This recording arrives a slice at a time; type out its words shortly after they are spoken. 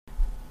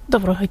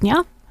Доброго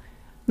дня!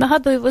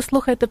 Нагадую, ви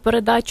слухаєте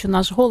передачу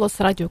 «Наш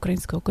голос» Радіо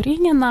Українського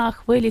коріння на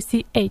хвилі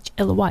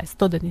CHLY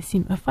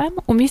 101.7 FM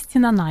у місті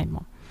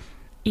Нанаймо.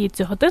 І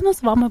цю годину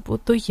з вами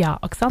буду я,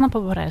 Оксана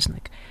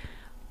Побережник.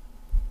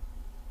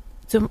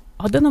 Цю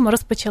годину ми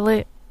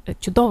розпочали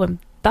чудовим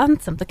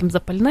танцем, таким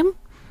запальним,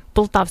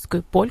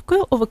 полтавською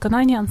полькою у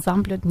виконанні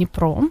ансамблю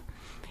 «Дніпро».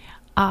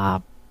 А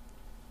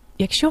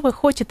якщо ви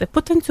хочете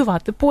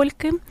потанцювати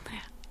польки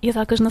і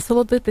також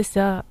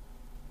насолодитися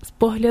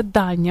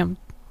спогляданням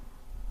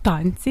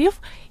танців,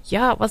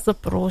 я вас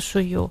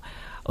запрошую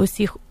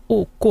усіх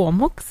у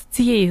Комокс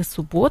цієї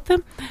суботи,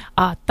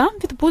 а там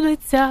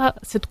відбудеться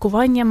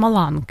святкування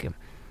Маланки.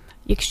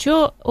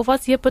 Якщо у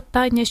вас є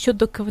питання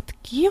щодо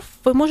квитків,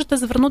 ви можете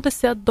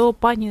звернутися до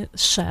пані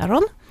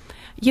Шерон.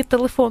 Є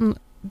телефон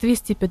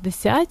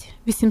 250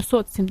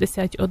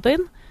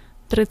 871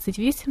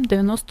 38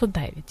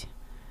 99.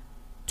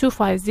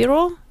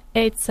 250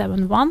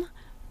 871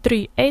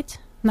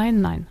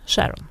 3899.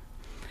 Шерон.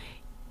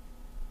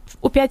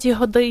 У 5-й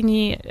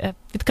годині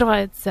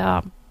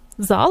відкривається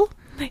зал,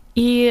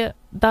 і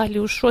далі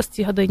у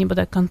 6-й годині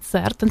буде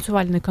концерт,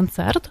 танцювальний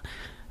концерт.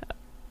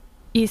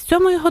 І з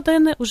 7-ї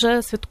години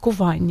вже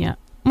святкування.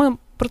 Ми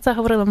про це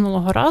говорили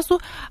минулого разу,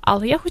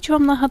 але я хочу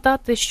вам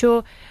нагадати,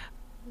 що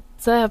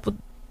це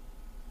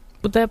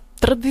буде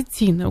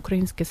традиційне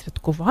українське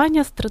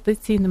святкування з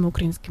традиційними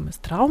українськими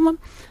стравами,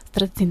 з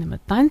традиційними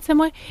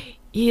танцями.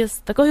 І з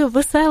такою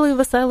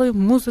веселою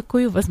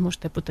музикою ви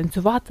зможете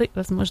потанцювати,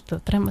 ви зможете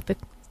отримати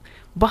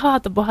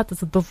багато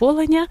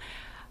задоволення.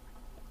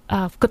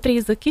 А в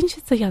котрій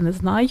закінчиться, я не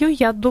знаю.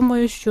 Я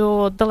думаю,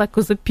 що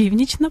далеко за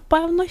північ,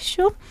 напевно,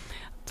 що.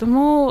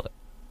 Тому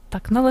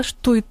так,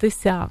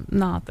 налаштуйтеся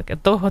на таке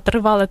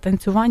довготривале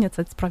танцювання.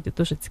 Це справді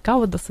дуже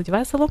цікаво, досить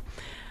весело.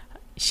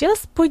 Ще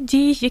з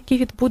подій, які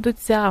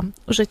відбудуться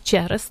вже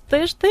через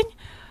тиждень,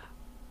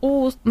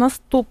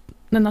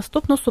 не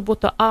наступну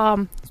суботу, а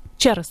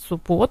через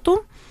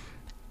суботу,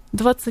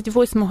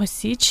 28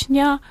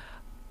 січня,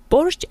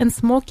 Borscht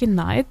and Smoky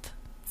Night.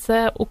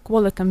 Це у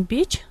Qualicum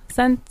Beach,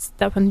 St.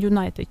 Stephen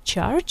United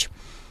Church.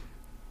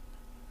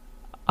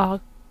 А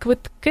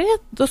квитки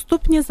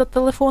доступні за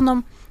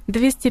телефоном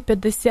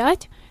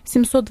 250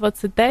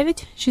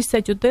 729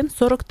 61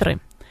 43.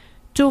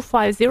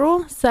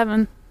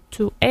 250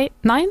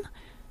 729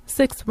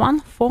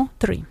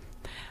 6143.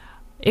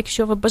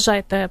 Якщо ви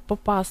бажаєте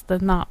попасти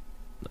на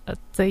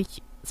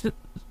цей,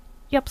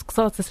 я б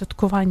сказала, це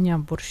святкування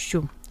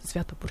борщу,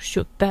 свято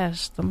борщу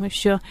теж, тому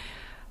що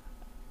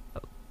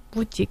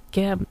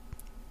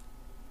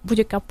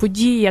будь-яка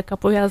подія, яка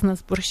пов'язана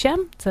з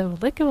борщем, це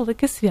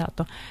велике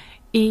свято.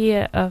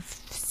 І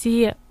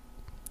всі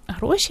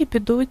гроші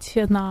підуть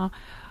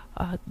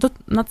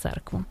на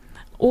церкву.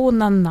 У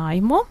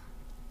Нанаймо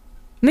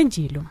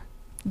неділю,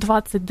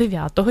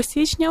 29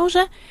 січня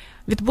вже,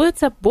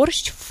 відбудеться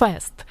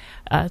Борщ-фест.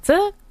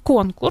 Це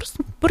конкурс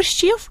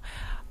борщів,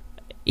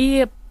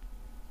 і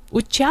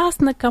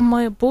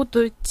учасниками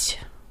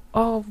будуть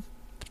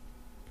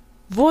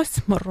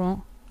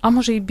 8, а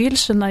може і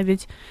більше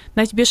навіть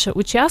більше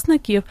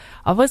учасників,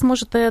 а ви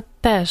зможете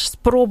теж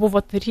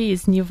спробувати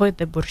різні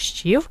види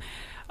борщів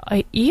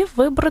і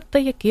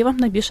вибрати, який вам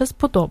найбільше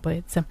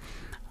сподобається.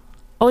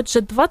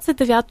 Отже,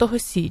 29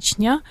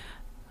 січня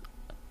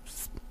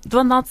з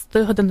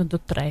 12 години до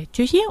 3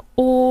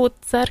 у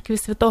церкві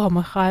Святого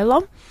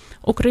Михайла,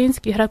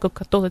 Українській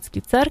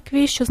греко-католицькій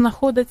церкві, що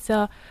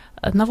знаходиться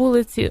на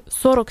вулиці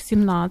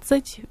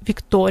 4017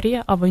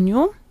 Вікторія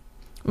Авеню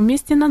у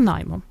місті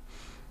Нанаймо.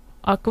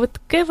 А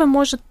квитки ви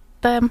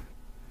можете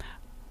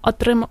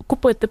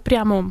купити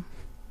прямо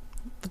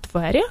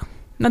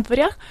на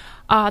дверях,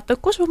 а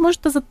також ви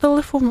можете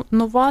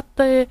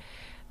зателефонувати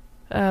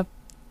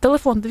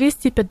телефон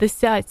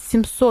 250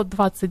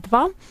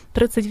 722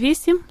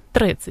 38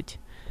 30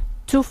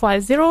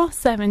 250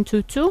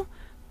 722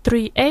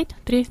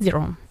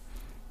 3830.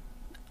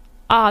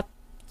 А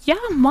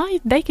я маю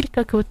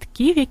декілька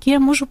квитків, які я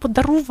можу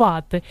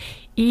подарувати.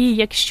 І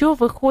якщо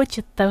ви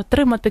хочете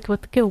отримати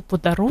квитки у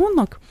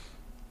подарунок,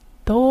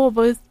 то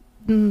ви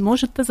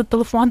можете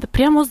зателефонувати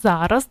прямо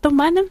зараз до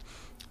мене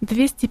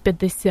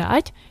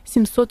 250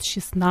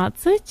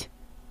 716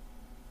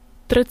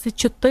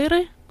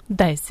 34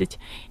 10.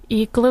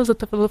 І коли ви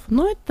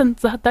зателефонуєте,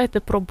 згадайте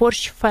про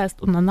Борщ-фест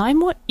у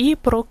Нанаймо і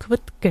про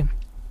квитки.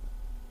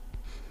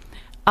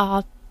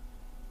 А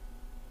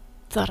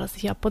зараз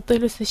я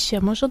подивлюся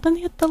ще, може один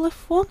є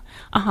телефон?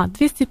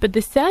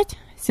 250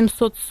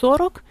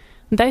 740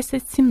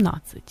 10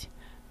 17.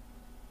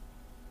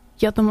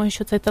 Я думаю,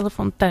 що цей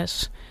телефон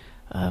теж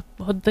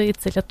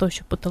годиться для того,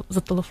 щоб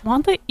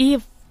зателефонувати. І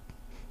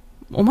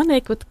у мене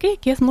є квитки,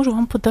 які я зможу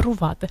вам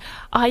подарувати.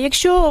 А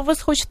якщо ви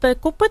хочете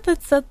купити,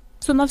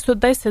 це на всього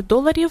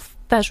 $10.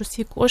 Теж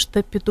усі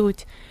кошти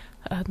підуть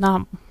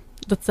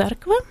до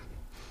церкви.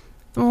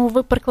 Тому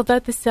ви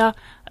прикладаєтеся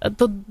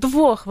до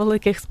 2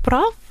 великих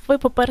справ. Ви,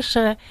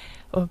 по-перше,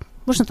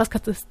 можна так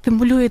сказати,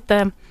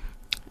 стимулюєте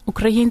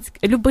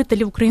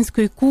любителів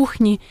української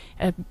кухні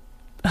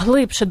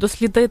глибше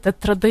дослідити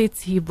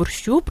традиції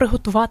борщу,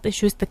 приготувати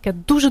щось таке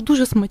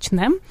дуже-дуже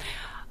смачне,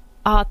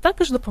 а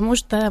також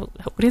допоможете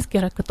Українській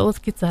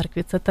греко-католицькій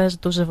церкві. Це теж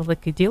дуже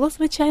велике діло,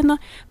 звичайно,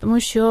 тому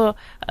що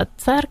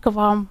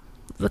церква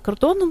за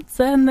кордоном –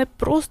 це не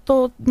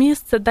просто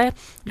місце, де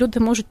люди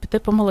можуть піти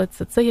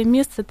помолитися. Це є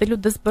місце, де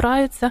люди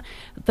збираються,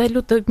 де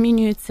люди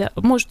обмінюються,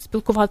 можуть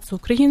спілкуватися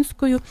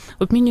українською,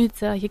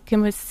 обмінюються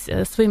якимись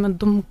своїми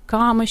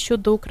думками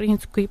щодо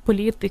української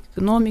політики,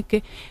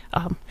 економіки,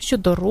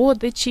 щодо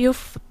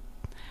родичів,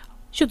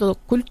 щодо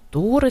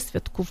культури,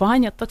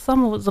 святкування. Так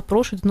само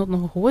запрошують один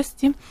одного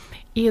гості.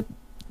 І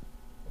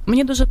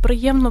мені дуже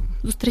приємно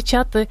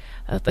зустрічати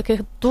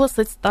таких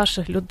досить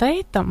старших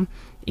людей там,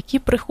 які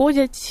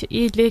приходять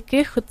і для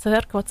яких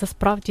церква – це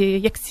справді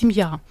як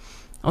сім'я.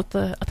 От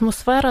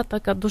атмосфера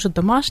така дуже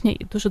домашня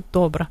і дуже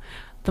добра.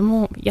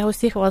 Тому я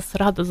усіх вас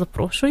радо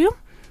запрошую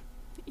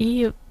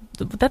і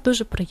буде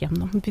дуже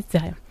приємно,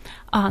 обіцяю.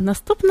 А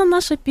наступна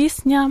наша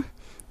пісня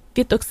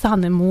від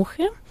Оксани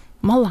Мухи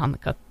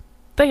 «Маланка».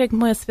 Так як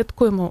ми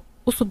святкуємо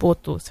у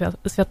суботу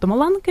свято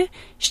Маланки,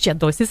 ще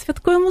досі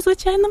святкуємо,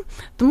 звичайно,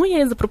 тому я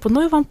і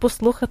запропоную вам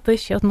послухати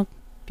ще одну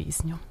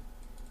пісню.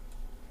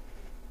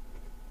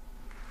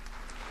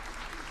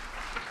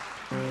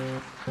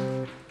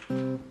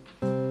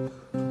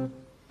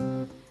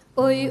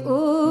 Ой,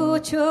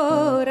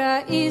 учора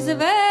із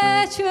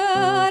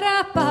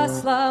вечора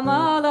пасла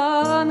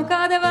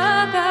Маланка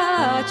два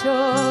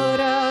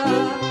качора.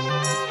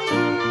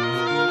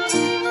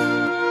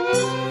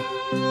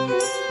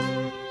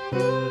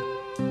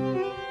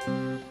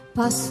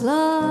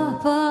 Пасла,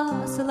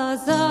 пасла,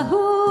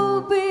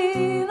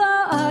 загубила,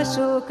 а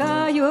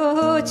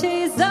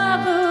шукаючи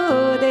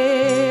заблудила.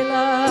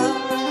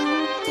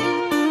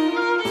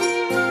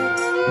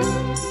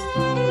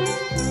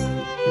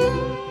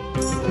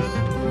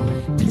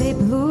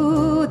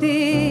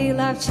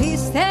 Приблудила в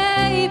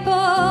чисте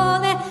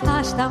поле,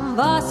 аж там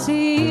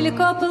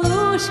Василько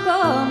Плушко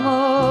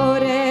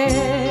море.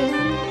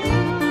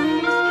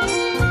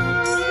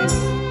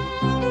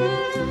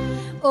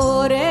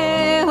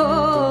 Оре,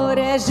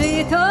 оре,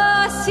 жито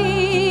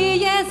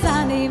сіє,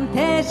 за ним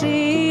те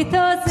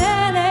жито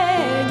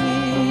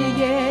зеленіє.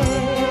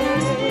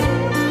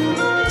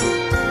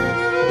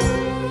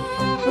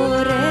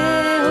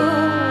 Оре,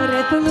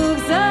 оре, плуг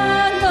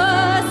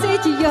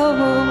заносить,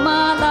 йому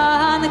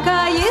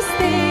Маланка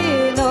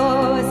їсти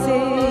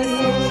носить.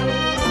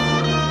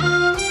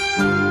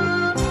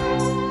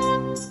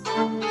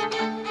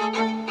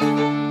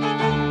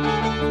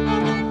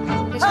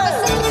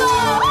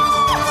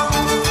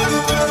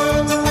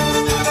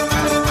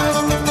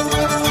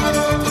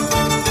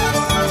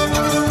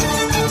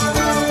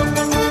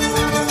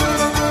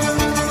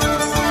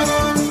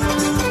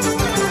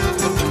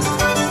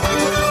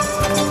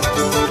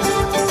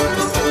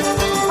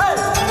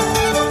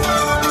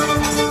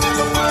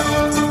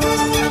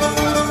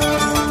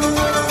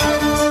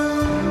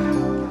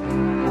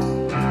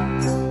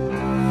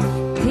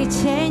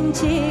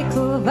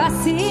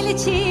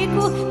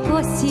 Васильчику,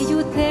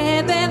 посію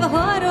тебе в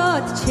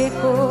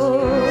городчику.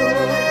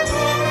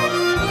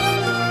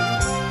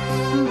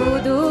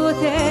 Буду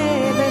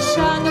тебе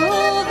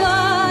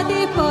шанувати,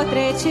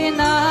 потричі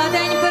на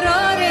день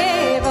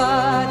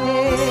проривати.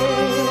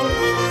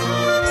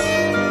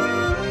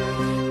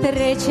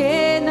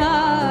 Тричі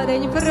на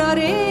день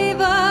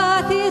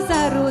проривати,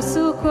 за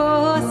русу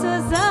косу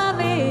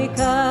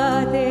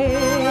замикати.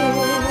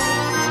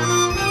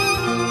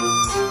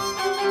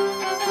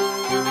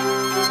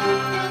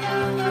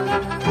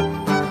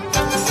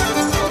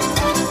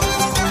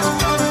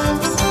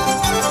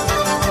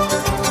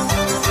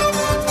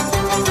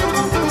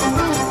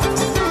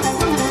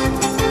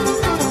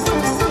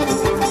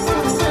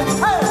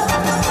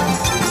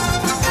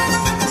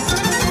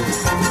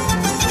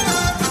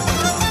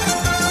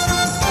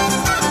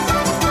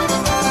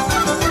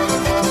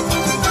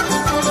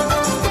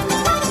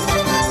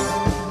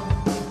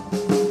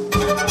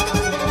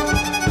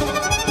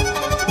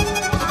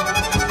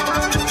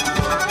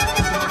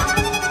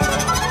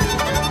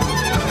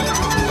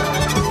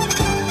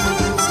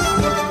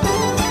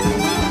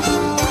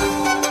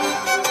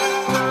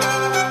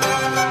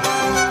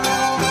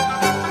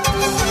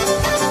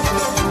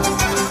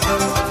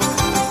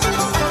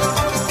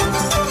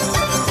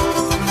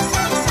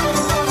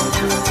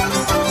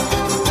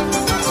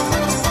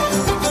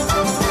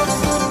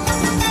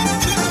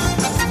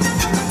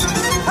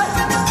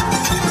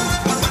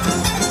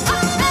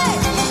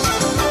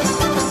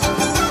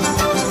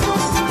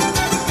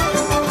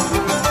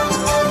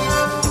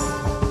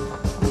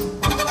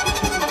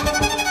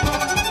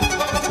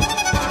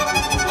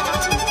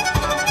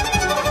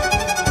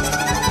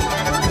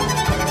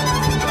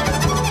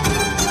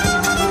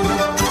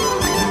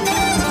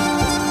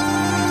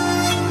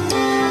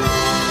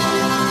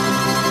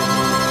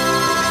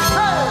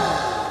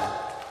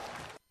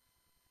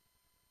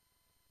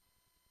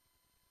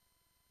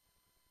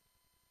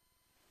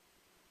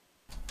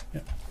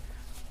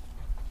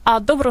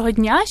 Доброго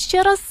дня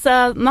ще раз.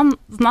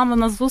 З нами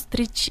на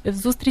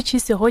зустрічі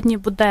сьогодні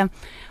буде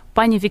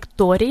пані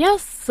Вікторія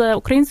з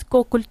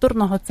Українського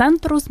культурного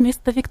центру з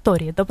міста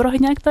Вікторії. Доброго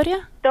дня, Вікторія.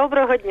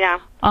 Доброго дня.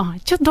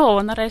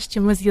 Чудово, нарешті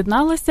ми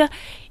з'єдналися.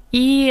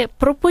 І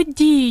про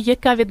подію,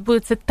 яка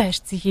відбудеться теж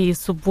цієї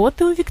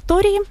суботи у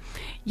Вікторії,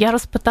 я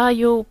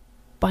розпитаю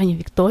пані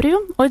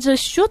Вікторію. Отже,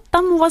 що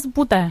там у вас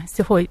буде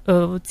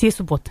цієї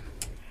суботи?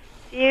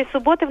 Цієї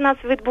суботи в нас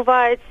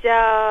відбувається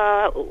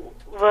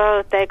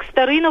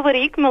Старий Новий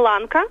рік,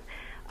 Миланка.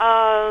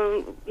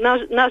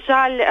 На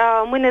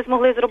жаль, ми не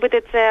змогли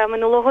зробити це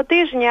минулого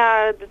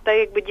тижня, так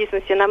якби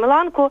дійсності на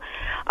Миланку,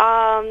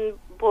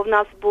 бо в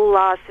нас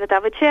була свята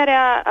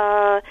вечеря,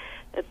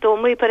 то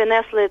ми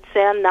перенесли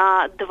це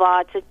на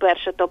 21,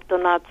 тобто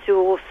на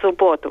цю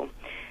суботу.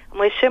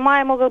 Ми ще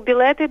маємо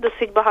білети,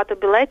 досить багато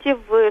білетів.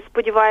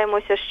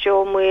 Сподіваємося,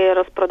 що ми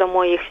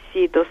розпродамо їх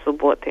всі до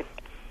суботи.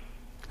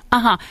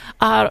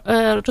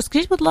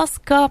 Розкажіть, будь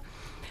ласка,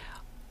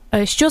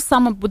 що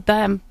саме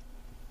буде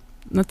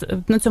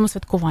на цьому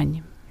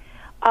святкуванні?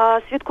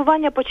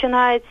 Святкування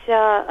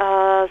починається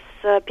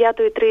з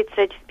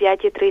 5:30, в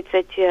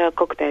 5:30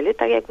 коктейлі,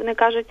 так як вони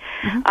кажуть.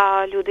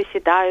 Люди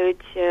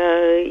сідають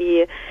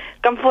і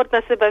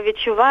комфортно себе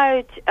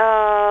відчувають.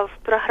 В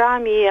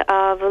програмі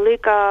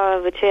велика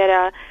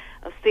вечеря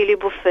в стилі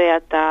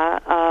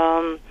буфета.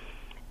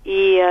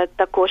 І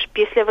також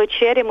після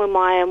вечері ми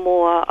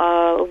маємо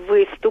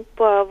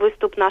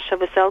виступ наша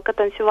веселка,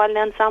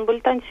 танцювальний ансамбль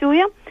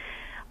танцює.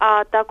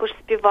 А також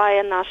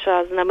співає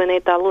наша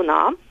знаменита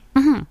Луна.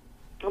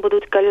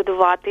 Будуть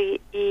колядувати.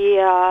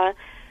 І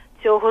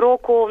цього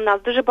року в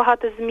нас дуже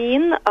багато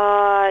змін.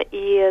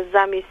 І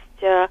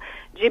замість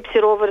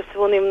Gypsy Rovers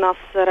вони в нас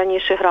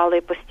раніше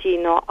грали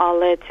постійно.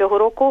 Але цього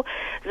року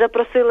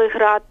запросили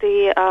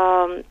грати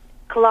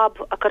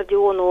клуб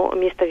акордіону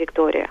міста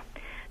Вікторія.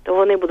 То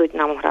вони будуть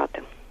нам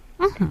грати.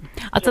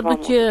 А це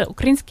будуть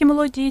українські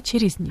мелодії чи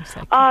різні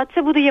всякі?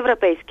 Це будуть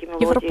європейські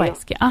мелодії.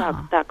 Європейські,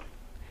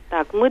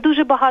 Так, ми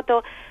дуже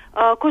багато,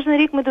 кожен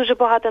рік ми дуже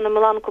багато на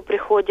Миланку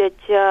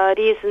приходять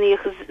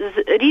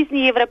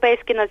різні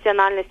європейські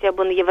національності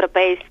або не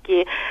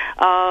європейські,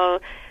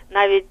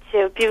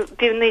 навіть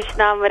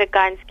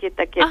північноамериканські,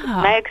 так як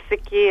з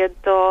Мексики,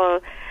 то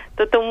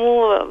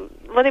тому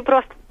вони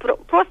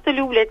просто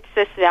люблять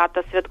це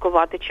свято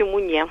святкувати, чому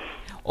ні?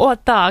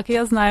 Так,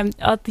 я знаю.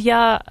 От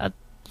я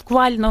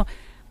буквально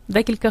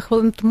декілька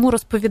хвилин тому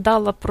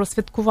розповідала про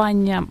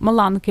святкування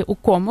Миланки у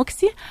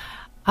Комоксі.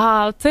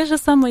 А в цей же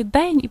самий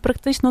день і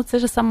практично в цей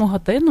же саму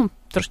годину,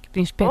 трошки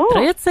більше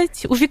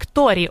 5:30, у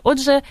Вікторії.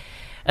 Отже,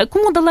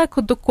 кому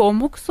далеко до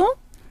Комоксу,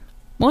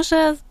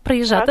 може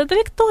приїжджати до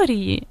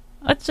Вікторії.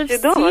 Отже,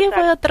 всі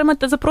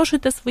ви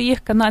запрошуйте своїх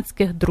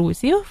канадських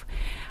друзів.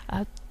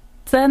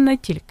 Це не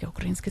тільки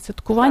українське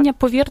святкування.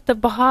 Повірте,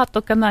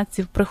 багато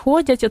канадців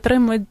приходять,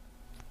 отримують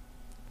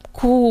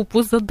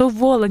купу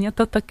задоволення,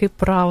 то таки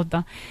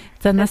правда.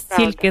 Це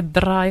настільки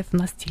драйв,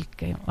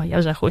 настільки. Я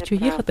вже хочу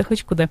їхати,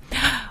 хоч куди.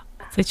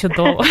 Це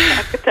чудово.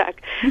 Так.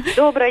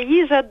 Добра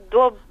їжа,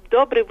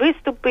 добрі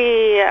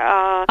виступи.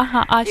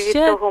 А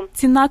ще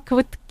ціна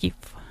квитків.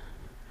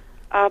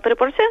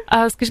 Перепрошую?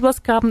 Скажіть, будь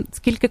ласка,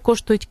 скільки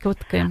коштують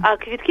квитки?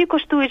 Квитки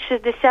коштують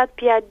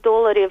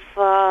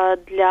 $65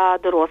 для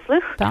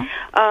дорослих. Так.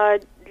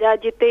 Для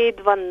дітей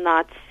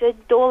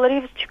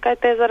 $12.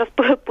 Чекайте, я зараз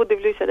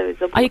подивлюся.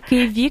 А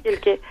який вік?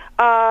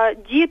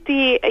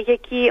 Діти,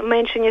 які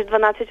менше, ніж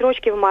 12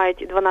 років,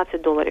 мають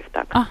 $12,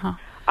 так.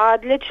 А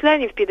для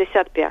членів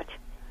 55.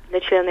 Для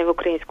членів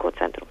Українського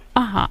центру.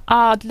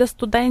 А для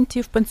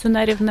студентів,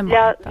 пенсіонерів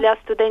немає? Для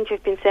студентів,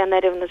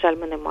 пенсіонерів, на жаль,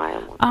 ми не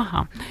маємо.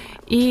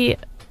 І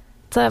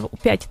це о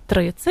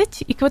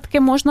 5:30, і квитки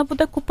можна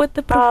буде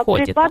купити при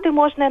вході? Придбати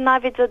можна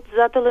навіть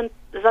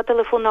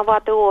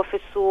зателефонувати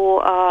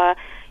офісу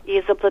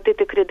і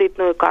заплатити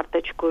кредитною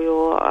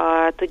карточкою.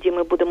 Тоді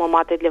ми будемо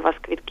мати для вас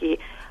квитки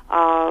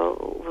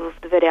в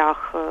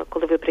дверях,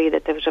 коли ви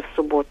приїдете вже в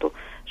суботу.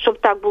 Щоб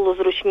так було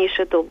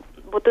зручніше,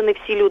 бо то не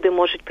всі люди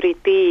можуть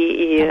прийти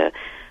і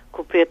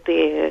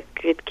купити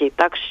квитки.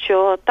 Так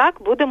що так,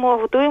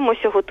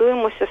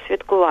 готуємося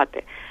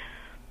святкувати.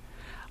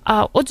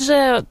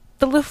 Отже,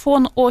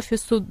 телефон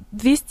офісу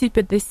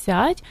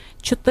 250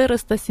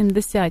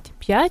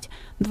 475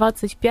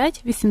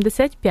 25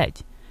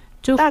 85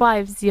 250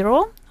 475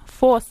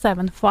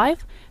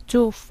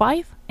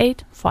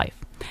 2585.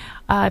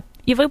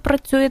 І ви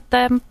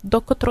працюєте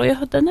до котрої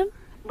години?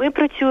 Ми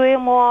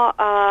працюємо,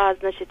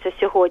 це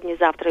сьогодні,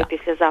 завтра і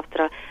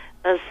післязавтра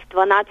з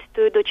 12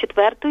 до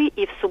 4,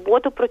 і в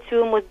суботу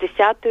працюємо з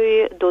 10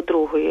 до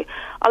 2.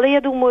 Але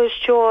я думаю,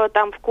 що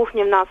там в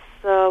кухні в нас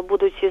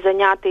будуть всі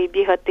зайняти і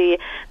бігати.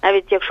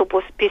 Навіть якщо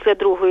після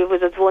 2 ви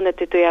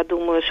задзвоните, то я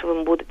думаю, що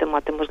ви будете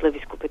мати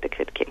можливість купити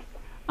квитки.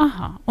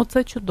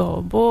 Оце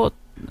чудово, бо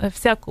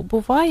всяко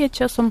буває,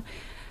 часом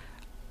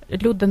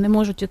люди не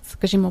можуть,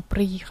 скажімо,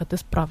 приїхати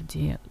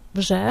справді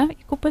вже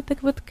і купити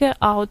квитки,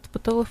 а от по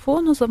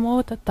телефону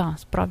замовити,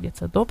 справді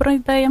це добра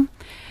ідея.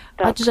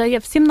 Так. Адже я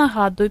всім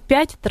нагадую,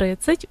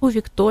 5:30 у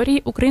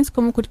Вікторії,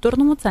 Українському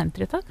культурному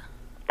центрі, так?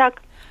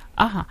 Так.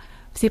 Ага,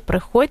 всі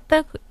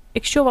приходьте.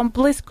 Якщо вам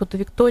близько до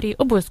Вікторії,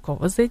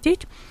 обов'язково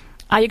зайдіть.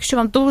 А якщо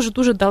вам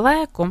дуже-дуже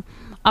далеко,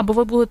 або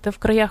ви будете в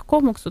краях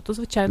Комоксу, то,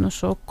 звичайно,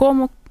 що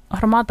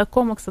громада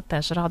Комокса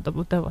теж рада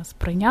буде вас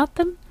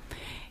прийняти.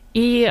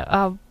 І,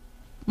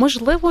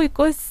 можливо,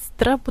 якось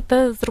треба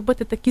буде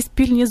зробити такі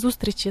спільні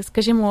зустрічі,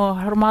 скажімо,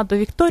 громаду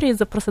Вікторії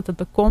запросити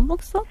до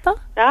Комоксу, так?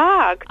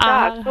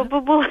 Так,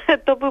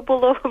 то би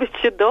було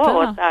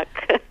чудово, так.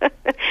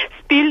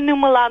 Спільну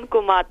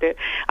Миланку мати,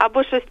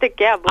 або щось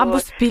таке. Або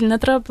спільне,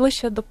 треба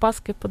ближче до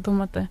Пасхи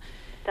подумати.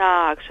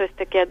 Так, щось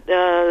таке,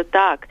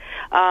 так.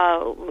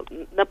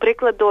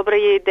 Наприклад, добра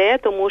є ідея,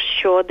 тому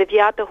що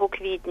 9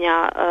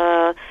 квітня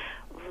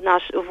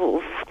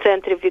в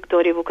центрі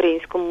Вікторії в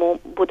Українському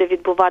буде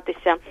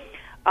відбуватися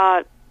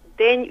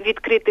День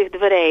відкритих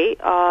дверей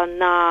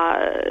на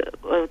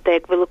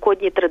так,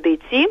 великодні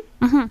традиції.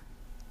 Угу.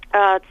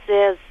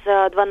 Це з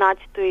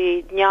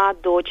 12-ї дня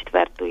до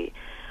 4-ї.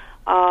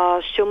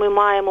 Що ми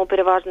маємо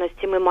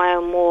переважності? Ми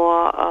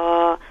маємо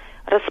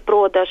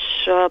розпродаж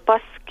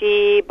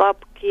паски,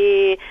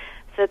 бабки,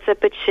 все це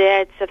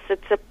печеться, все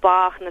це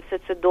пахне, все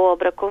це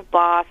добре,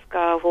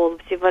 ковбаска,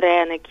 голубці,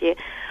 вареники.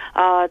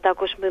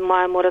 Також ми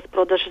маємо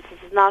розпродаж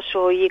з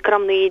нашої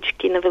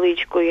крамнички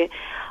невеличкої.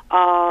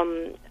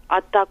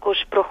 А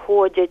також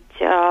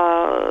проходять,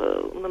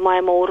 ми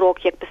маємо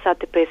урок, як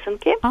писати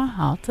писанки.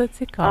 Ага, це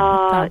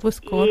цікаво. Так,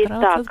 обов'язково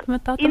треба це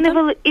запам'ятати.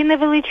 І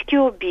невеличкий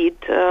обід,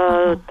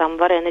 там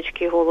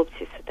варенички,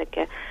 голубці, все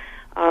таке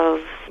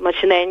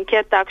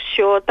смачненьке. Так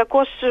що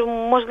також,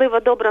 можливо,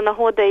 добра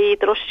нагода і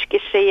трошечки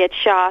ще є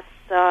час,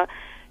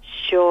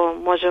 що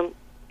може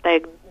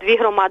так, дві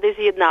громади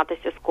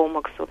з'єднатися з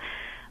Комоксу.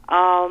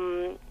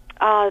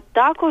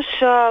 Також,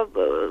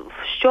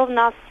 що в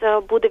нас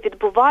буде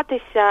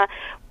відбуватися,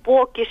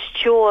 поки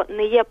що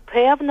не є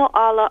певно,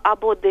 але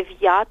або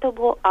 9,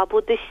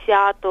 або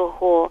 10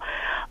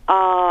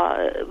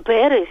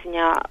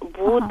 березня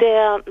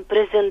буде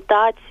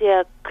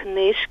презентація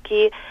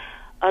книжки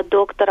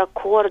доктора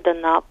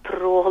Кордена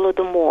про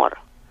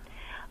Голодомор.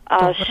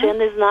 Ще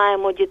не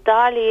знаємо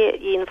деталі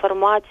і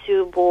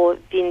інформацію, бо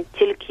він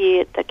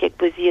тільки, так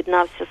якби,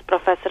 з'єднався з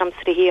професором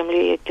Сергієм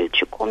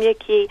Якільчуком,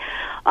 який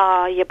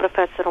є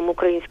професором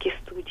українських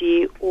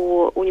студій у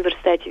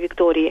університеті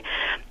Вікторії.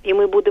 І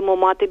ми будемо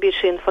мати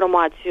більше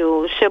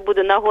інформацію. Ще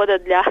буде нагода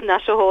для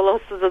нашого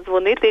голосу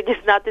задзвонити і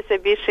дізнатися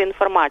більше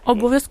інформації.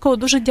 Обов'язково.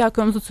 Дуже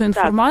дякуємо за цю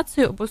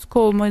інформацію. Так.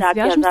 Обов'язково ми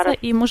зв'яжемося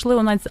і,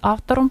 можливо, навіть з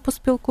автором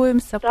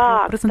поспілкуємося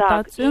про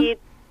презентацію.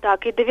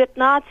 Так, і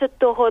 19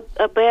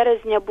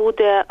 березня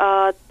буде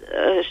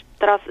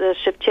Тарас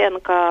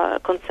Шевченка,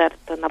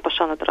 концерт на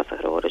пошану Тараса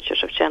Григоровича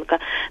Шевченка.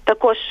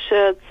 Також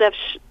це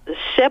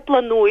ще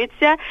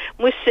планується.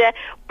 Ми ще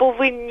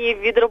повинні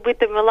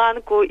відробити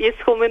Миланку і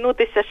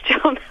схоменутися, що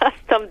в нас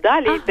там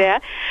далі йде.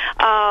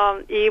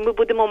 І ми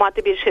будемо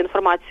мати більше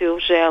інформацію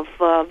вже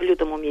в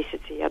лютому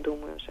місяці, я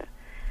думаю, вже.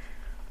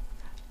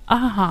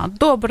 Ага,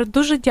 добре,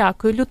 дуже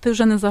дякую. Лютий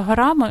вже не за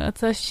горами, а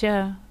це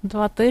ще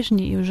 2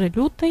 тижні і вже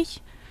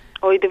лютий.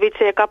 Ой,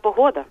 дивіться, яка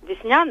погода.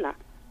 Весняна.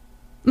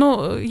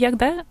 Ну, як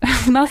де?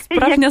 В нас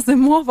справжня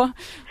зимова.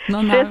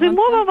 Це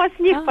зимова, у вас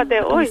сніг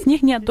паде. Ой. Сніг,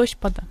 ні, дощ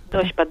паде.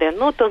 Дощ паде,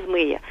 ну то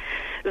змиє.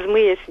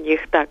 Змиє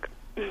сніг, так.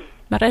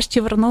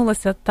 Нарешті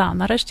вернулася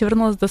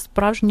до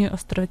справжньої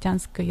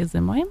островитянської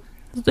зими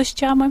з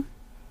дощами.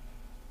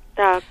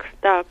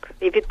 Так.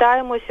 І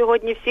вітаємо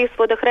сьогодні всіх з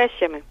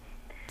водохрещами.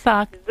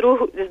 Так.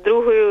 З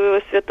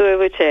другою святою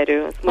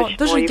вечерею.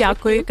 Дуже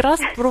дякую.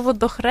 Якраз про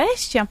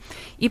водохреща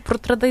і про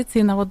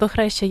традиції на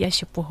водохреща я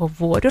ще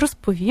поговорю,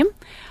 розповім.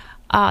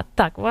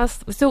 Так,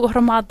 вас всю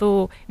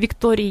громаду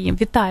Вікторії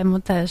вітаємо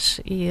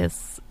теж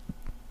із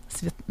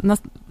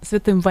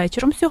святим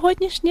вечором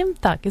сьогоднішнім,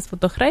 так, із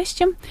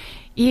водохрещем.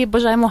 І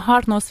бажаємо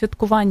гарного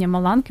святкування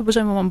Маланки,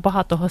 бажаємо вам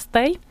багато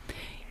гостей,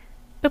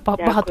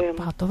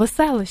 багато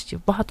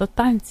веселощів, багато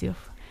танців.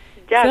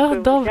 Всього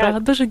доброго,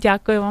 дуже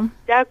дякую вам.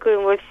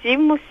 Дякуємо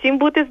всім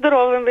бути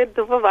здоровими.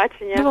 До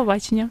побачення. До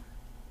побачення.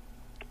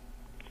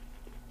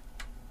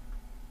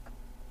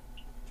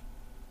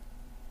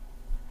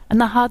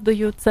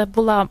 Нагадую, це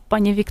була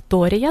пані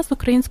Вікторія з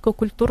Українського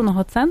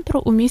культурного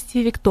центру у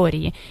місті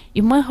Вікторії.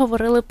 І ми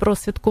говорили про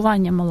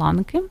святкування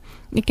Маланки,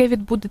 яке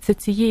відбудеться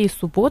цієї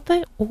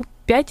суботи у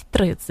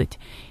 5:30.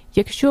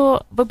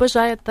 Якщо ви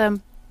бажаєте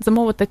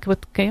замовити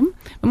квитки,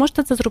 ви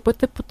можете це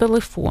зробити по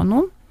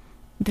телефону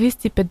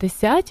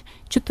 250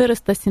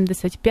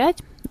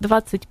 475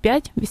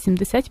 25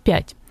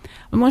 85.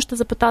 Ви можете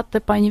запитати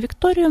пані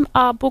Вікторію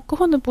або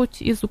кого-небудь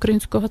із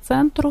Українського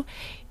центру,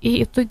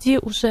 і тоді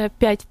уже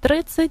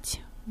 5:30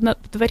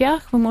 в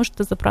дверях ви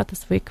можете забрати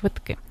свої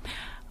квитки.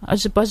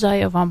 Адже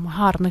бажаю вам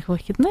гарних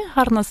вихідних,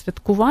 гарного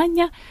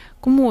святкування,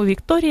 кому у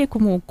Вікторії,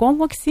 кому у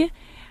Комоксі.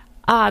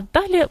 А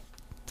далі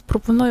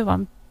пропоную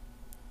вам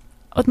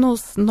одну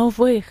з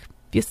нових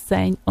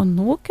пісень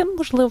онуки,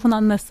 можливо,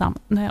 вона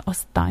не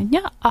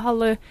остання,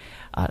 але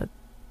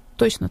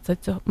точно це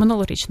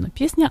минулорічна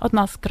пісня,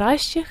 одна з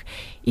кращих.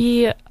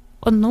 І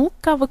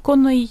онука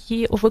виконує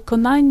її у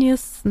виконанні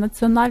з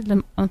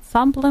національним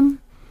ансамблем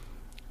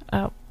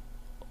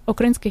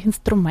українських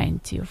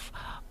інструментів.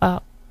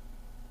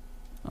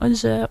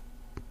 Отже,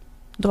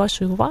 до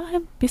вашої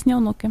уваги пісня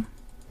 «Онуки».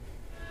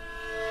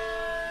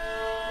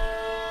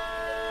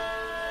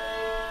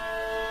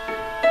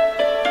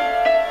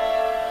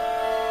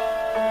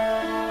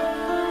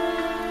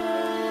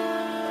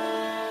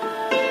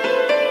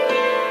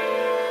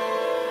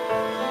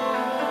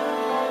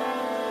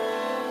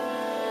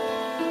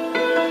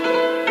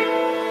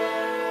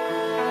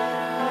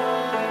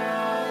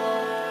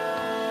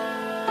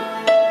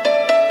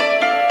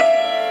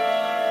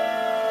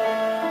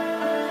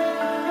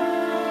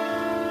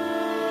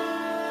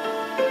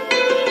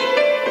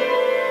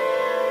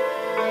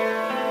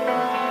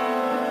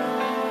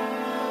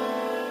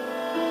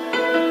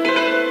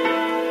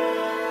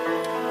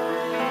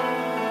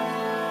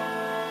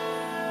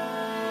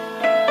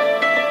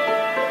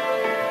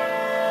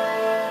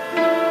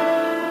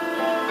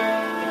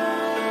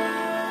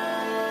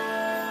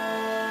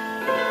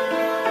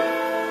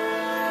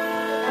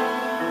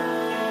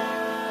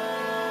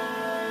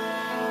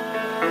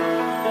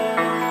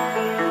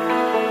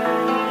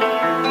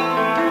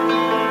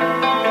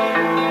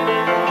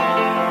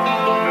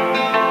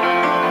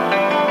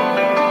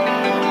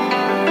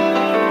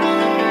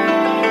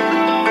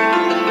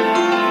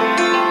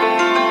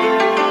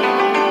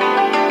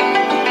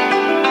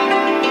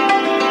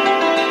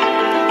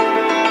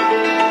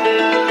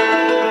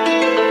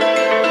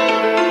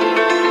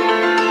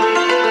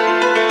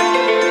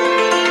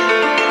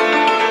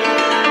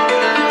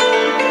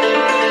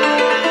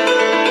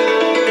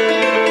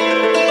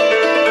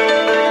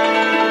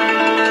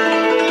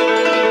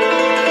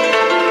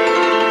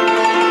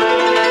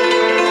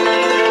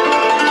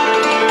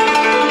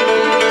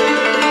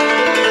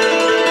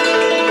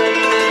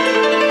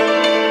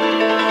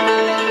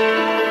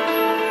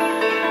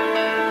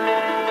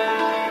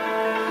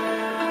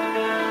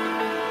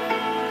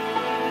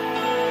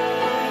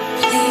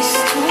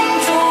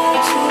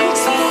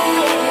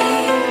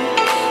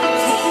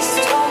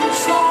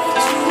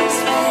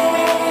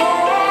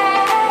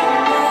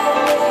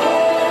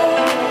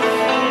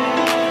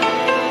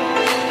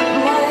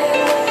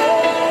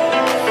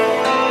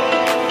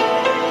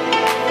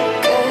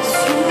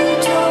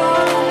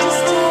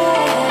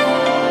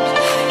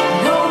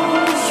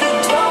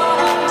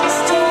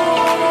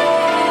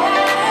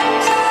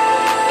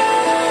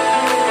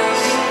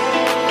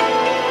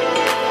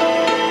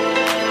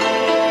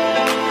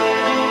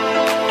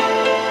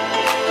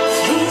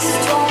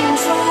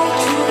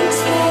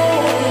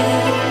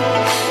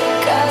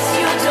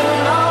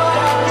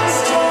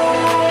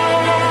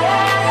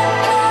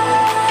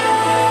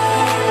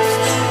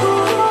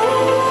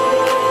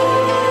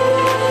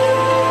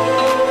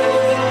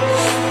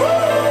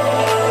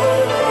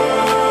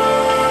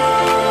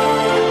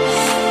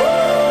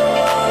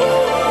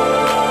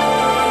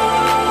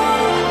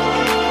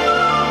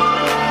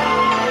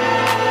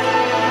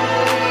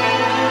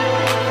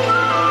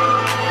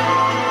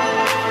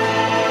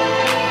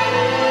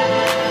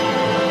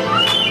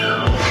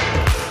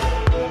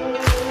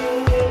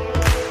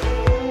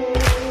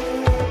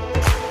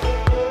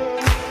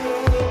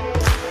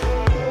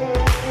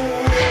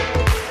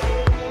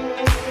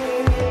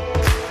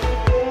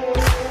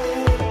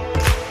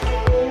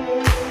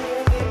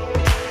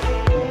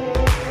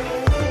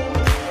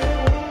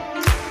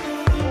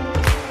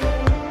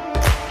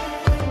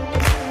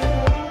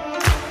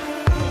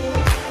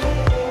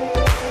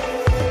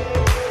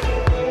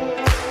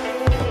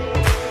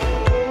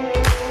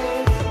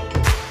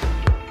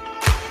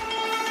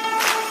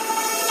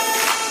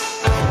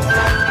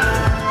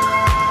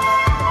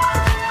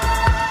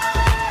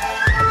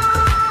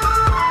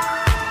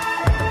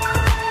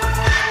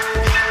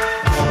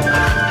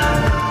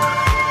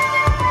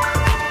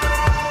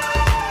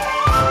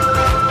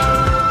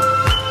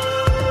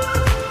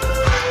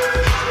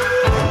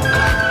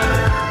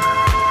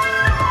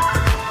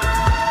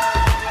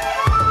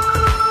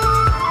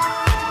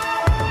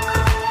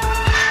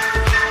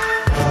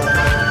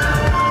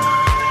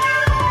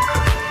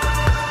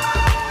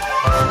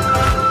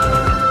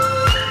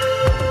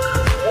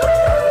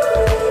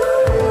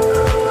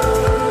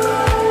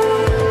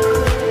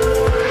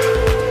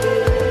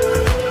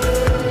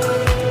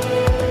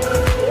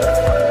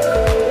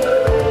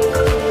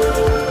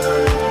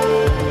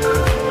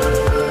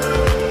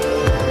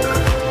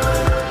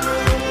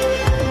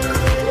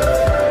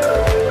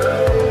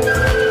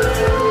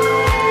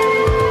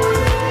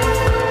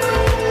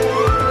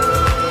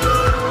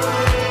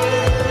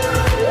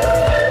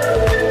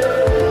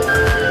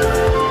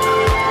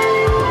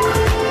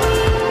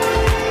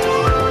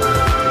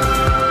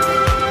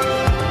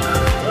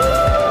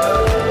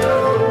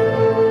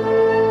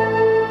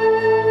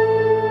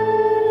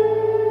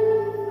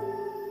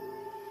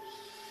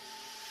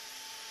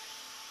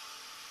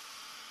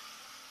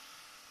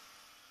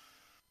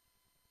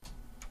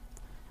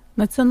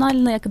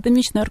 Національний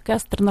академічний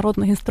оркестр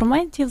народних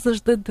інструментів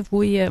завжди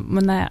дивує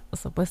мене,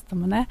 особисто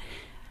мене,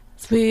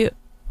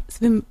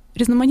 своїм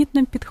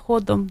різноманітним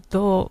підходом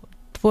до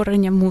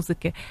творення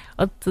музики.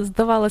 От,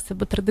 здавалося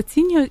б,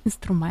 традиційні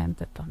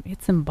інструменти, там, і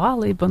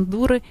цимбали, і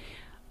бандури,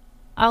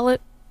 але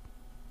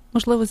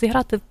можливо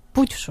зіграти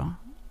будь-що.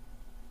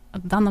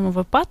 В даному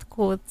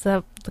випадку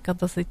це така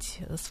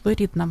досить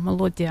своєрідна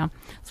мелодія,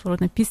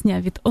 своєрідна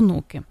пісня від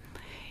онуки.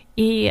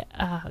 І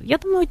я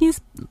думаю, в одній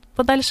з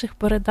подальших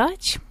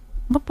передач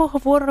ми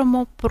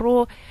поговоримо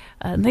про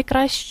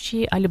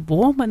найкращі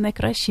альбоми,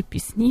 найкращі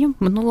пісні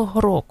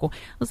минулого року.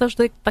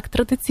 Завжди так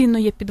традиційно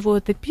є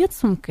підводити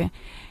підсумки.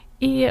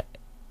 І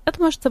я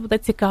думаю, що це буде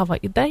цікава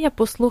ідея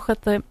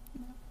послухати,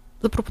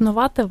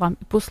 запропонувати вам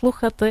і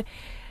послухати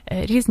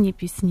різні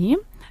пісні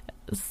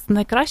з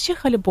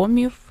найкращих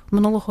альбомів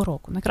минулого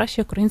року,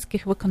 найкращих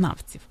українських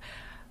виконавців.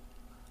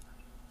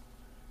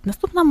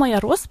 Наступна моя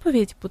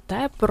розповідь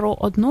буде про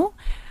одну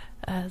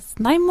з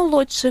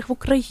наймолодших в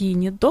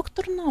Україні,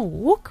 доктор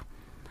наук,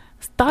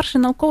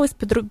 старший науковий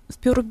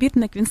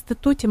співробітник в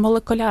Інституті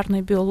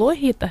молекулярної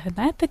біології та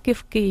генетики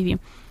в Києві,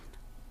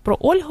 про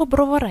Ольгу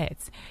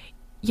Броварець,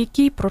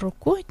 якій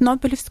пророкують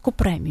Нобелівську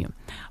премію.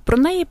 Про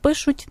неї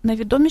пишуть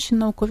найвідоміші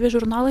наукові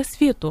журнали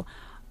світу,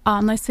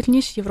 а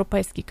найсильніші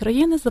європейські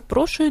країни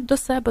запрошують до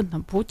себе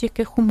на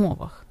будь-яких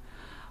умовах.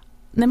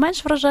 Не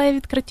менш вражає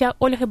відкриття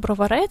Ольги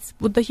Броварець,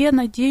 бо дає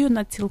надію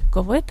на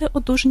цілковите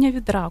одужання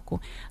від раку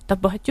та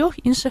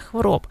багатьох інших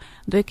хвороб,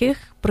 до яких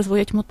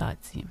призводять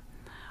мутації.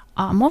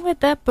 А мова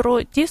йде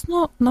про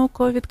дійсно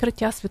наукове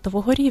відкриття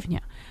світового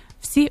рівня.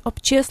 Всі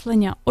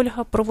обчислення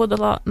Ольга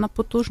проводила на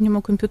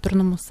потужному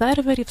комп'ютерному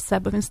сервері в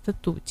себе в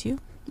інституті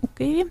у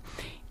Києві,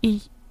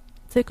 і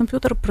цей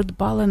комп'ютер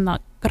придбали на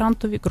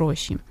грантові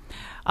гроші.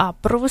 А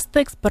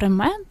провести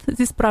експеримент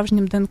зі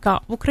справжнім ДНК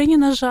в Україні,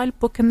 на жаль,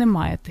 поки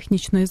немає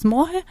технічної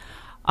змоги.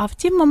 А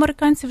втім,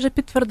 американці вже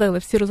підтвердили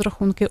всі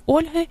розрахунки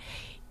Ольги,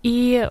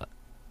 і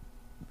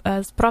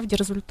справді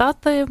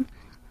результати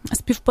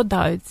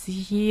співпадають з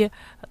її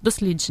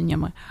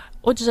дослідженнями.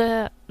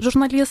 Отже,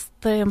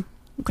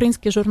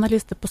 українські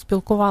журналісти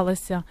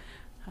поспілкувалися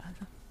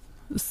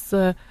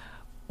з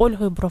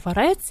Ольгою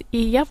Броварець,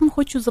 і я вам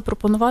хочу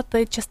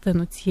запропонувати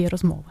частину цієї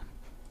розмови.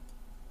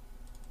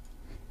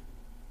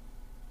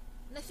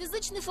 На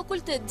фізичний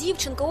факультет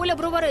дівчинка Оля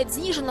Броварець з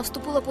Ніжина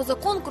вступила поза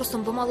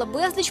конкурсом, бо мала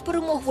безліч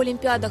перемог в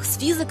олімпіадах. З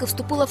фізики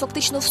вступила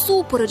фактично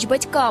всупереч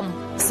батькам.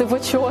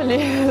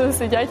 Сивочолі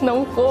сидять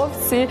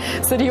науковці,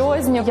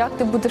 серйозні. Як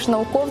ти будеш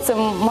науковцем,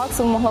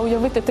 максимум могла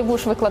уявити, ти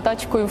будеш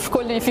викладачкою в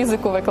школі і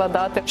фізику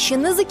викладати. Ще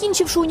не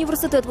закінчивши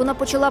університет, вона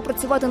почала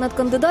працювати над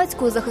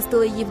кандидатською,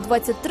 захистила її в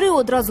 23,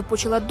 одразу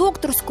почала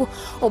докторську,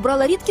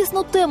 обрала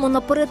рідкісну тему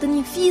на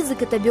перетині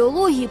фізики та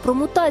біології про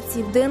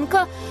мутації в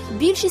ДНК.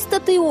 Більшість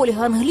статей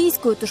Ольги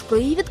англійською, тож про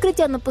її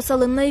відкриття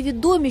написали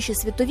найвідоміші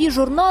світові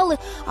журнали,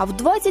 а в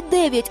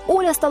 29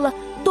 Оля стала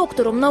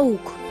доктором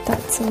наук. Так,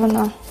 це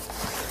вона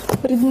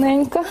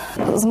рідненька.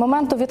 З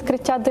моменту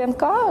відкриття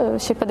ДНК,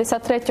 ще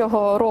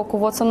 53-го року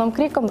Вотсоном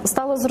Кріком,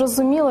 стало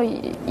зрозуміло,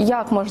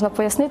 як можна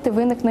пояснити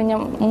виникнення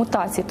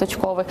мутацій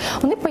точкових.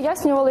 Вони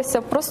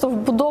пояснювалися просто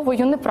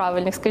вбудовою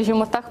неправильних,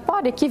 скажімо так,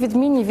 пар, які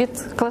відмінні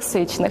від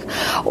класичних.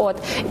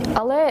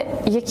 Але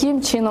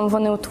яким чином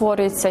вони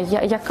утворюються,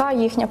 яка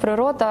їхня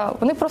природа,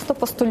 вони просто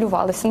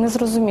постулювалися,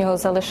 незрозуміло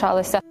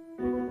залишалися.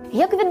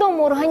 Як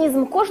відомо,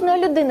 організм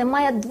кожної людини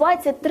має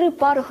 23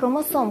 пари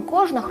хромосом.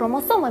 Кожна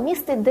хромосома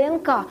містить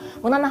ДНК.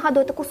 Вона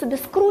нагадує таку собі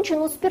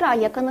скручену спіраль,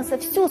 яка несе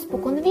всю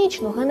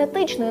споконвічну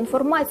генетичну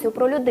інформацію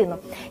про людину.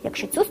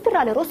 Якщо цю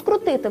спіраль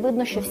розкрутити,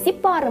 видно, що всі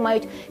пари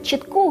мають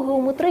чітку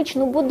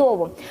геометричну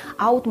будову.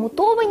 А от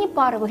мутовані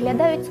пари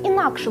виглядають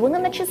інакше, вони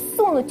наче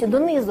сунуті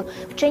донизу.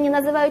 Вчені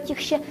називають їх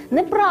ще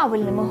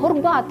неправильними,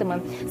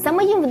 горбатими.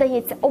 Саме їм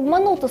вдається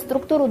обманути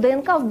структуру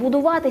ДНК,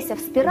 вбудуватися в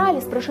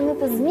спіралі,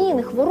 спричинити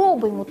зміни,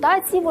 хвороби і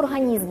мутації в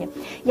організмі.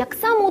 Як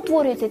саме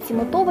утворюються ці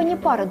мутовані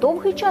пари,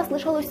 довгий час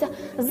лишалося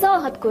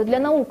загадкою для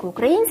науки.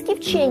 Українській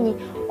вченій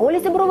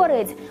Ользі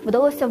Броварець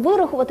вдалося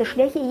вирахувати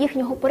шляхи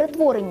їхнього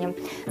перетворення.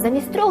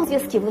 Замість 3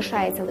 зв'язків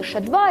лишається лише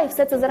 2, і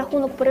все це за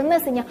рахунок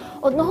перенесення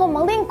одного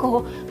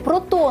маленького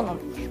протону.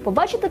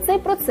 Побачити цей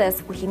процес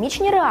у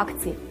хімічній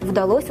реакції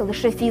вдалося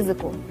лише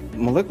фізику.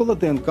 Молекула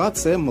ДНК –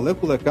 це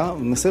молекула, яка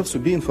несе в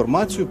собі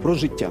інформацію про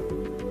життя.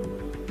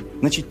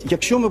 Значить,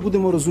 якщо ми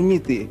будемо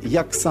розуміти,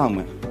 як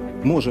саме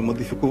може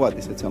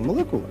модифікуватися ця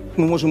молекула,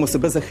 ми можемо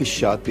себе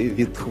захищати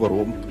від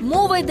хвороб.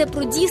 Мова йде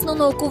про дійсно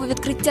наукове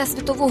відкриття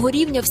світового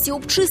рівня. Всі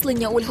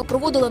обчислення Ольга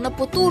проводила на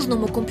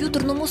потужному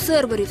комп'ютерному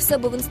сервері в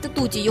себе в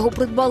інституті. Його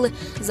придбали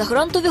за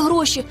грантові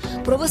гроші.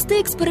 Провести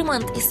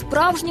експеримент із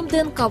справжнім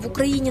ДНК в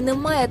Україні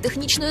немає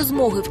технічної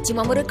змоги. Втім,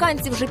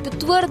 американці вже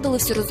підтвердили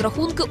всі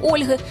розрахунки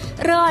Ольги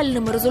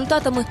реальними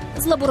результатами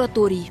з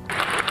лабораторій.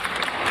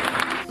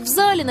 В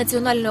залі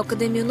Національної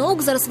академії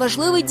наук зараз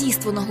важливе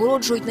дійство.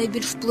 Нагороджують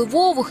найбільш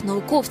впливових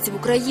науковців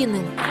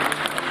України.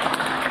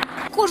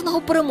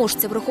 Кожного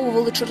переможця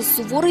враховували через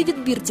суворий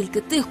відбір,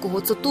 тільки тих,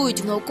 кого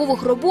цитують в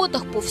наукових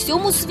роботах по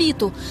всьому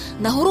світу.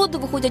 Нагороди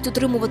виходять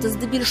отримувати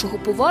здебільшого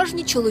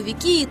поважні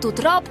чоловіки, і тут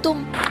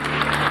раптом...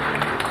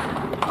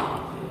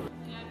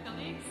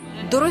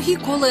 Дорогі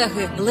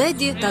колеги,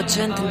 леді та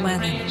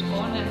джентльмени.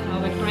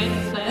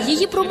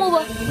 Її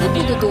промова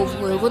не буде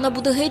довгою, вона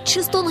буде геть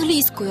чисто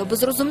англійською, аби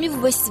зрозумів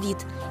весь світ.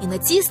 І на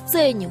цій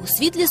сцені, у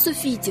світлі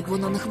софітів,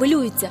 вона не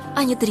хвилюється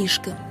ані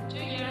трішки.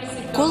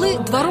 Коли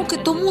 2 роки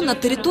тому на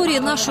території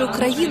нашої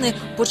країни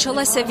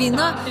почалася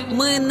війна,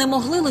 ми не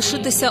могли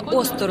лишитися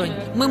осторонь.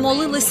 Ми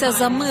молилися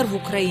за мир в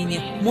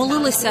Україні,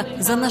 молилися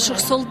за наших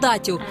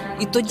солдатів.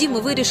 І тоді ми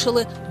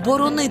вирішили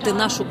боронити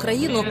нашу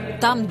країну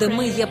там, де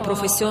ми є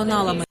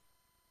професіоналами.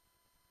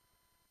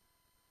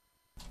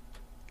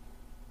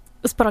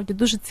 Справді,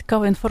 дуже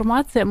цікава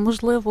інформація.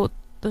 Можливо,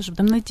 теж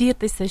будемо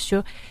надіятися,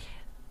 що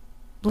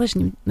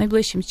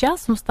найближчим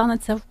часом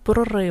станеться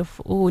прорив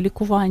у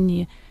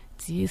лікуванні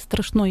цієї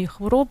страшної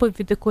хвороби,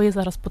 від якої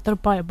зараз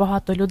потерпає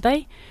багато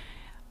людей.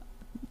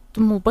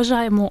 Тому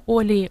бажаємо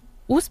Олі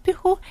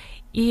успіху.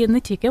 І не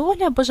тільки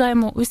Олі, а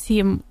бажаємо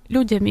усім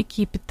людям,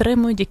 які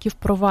підтримують, які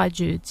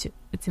впроваджують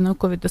ці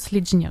наукові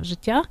дослідження в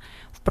життя,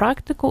 в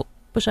практику.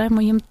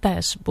 Бажаємо їм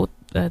теж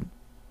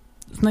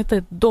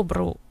знайти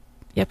добру,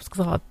 я б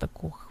сказала,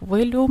 таку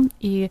хвилю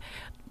і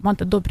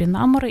мати добрі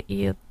наміри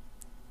і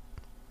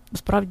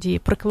справді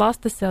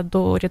прикластися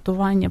до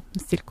рятування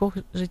стількох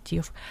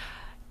життів.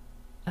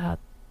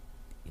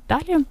 І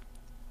далі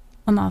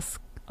у нас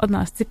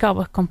одна з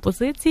цікавих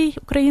композицій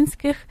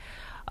українських,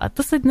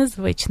 досить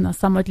незвична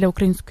саме для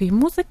української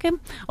музики.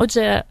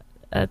 Отже,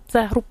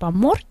 це група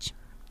Морч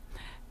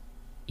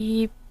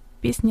і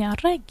пісня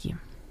 «Регі».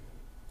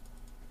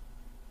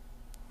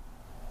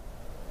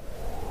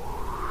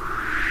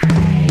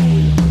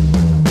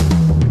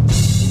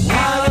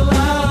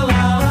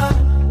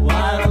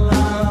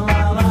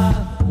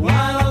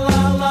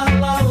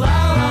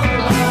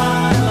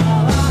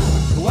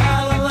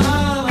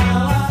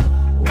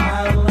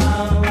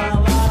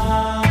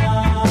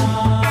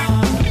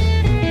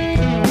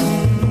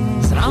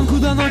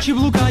 Ночі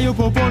блукаю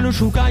по полю,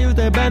 шукаю,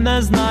 тебе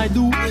не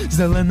знайду.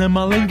 Зелене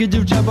маленьке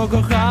дівча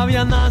покохав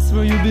я на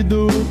свою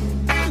біду.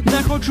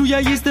 Не хочу я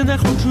їсти, не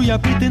хочу я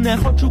пити, не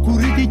хочу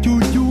курити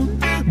тютюн.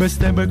 Без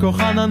тебе,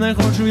 кохана, не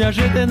хочу я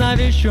жити,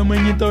 навіщо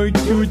мені той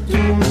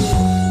тютюн?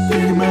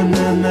 Ти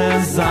мене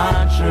не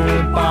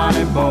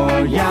зачепай, бо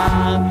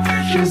я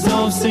ще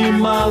зовсім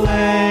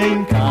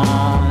маленька.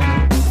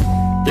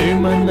 Ти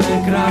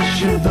мене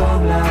краще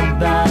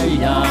доглядай,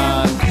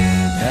 як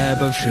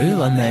тебе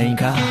вшила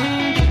ненька.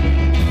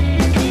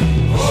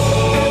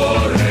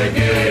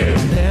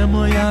 Де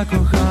моя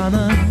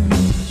кохана?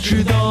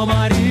 Чи то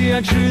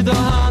Марія, чи то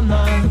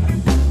Ганна?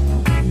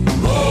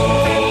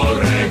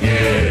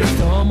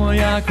 Хто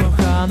моя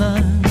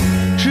кохана?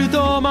 Чи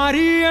то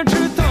Марія,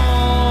 чи то?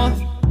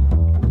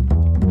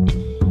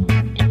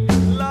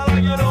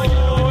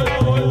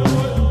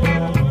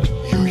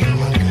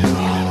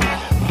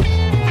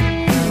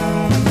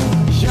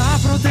 Я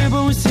про тебе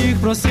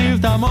усіх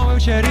просив та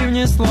мовив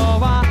чарівні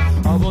слова,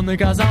 а вони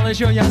казали,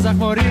 що я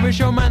захворів і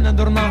що в мене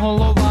дурна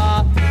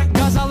голова.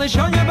 Казали,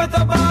 що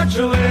нібито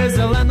бачили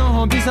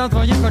зеленого біса в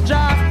твоїх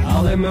очах,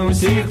 але ми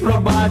усіх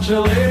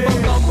пробачили, бо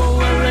то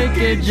був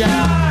великий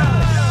джах.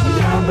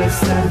 Я без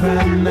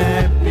тебе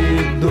не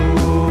піду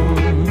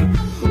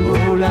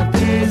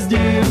гуляти з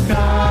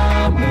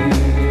дівками,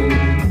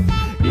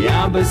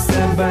 я без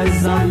тебе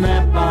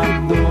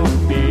занепаду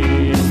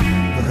під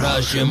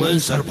кращими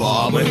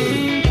серпами.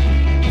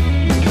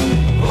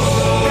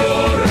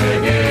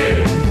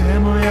 Де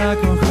моя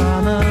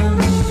кохана?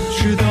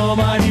 Чи то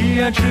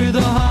Марія, чи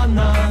то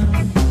Ганна?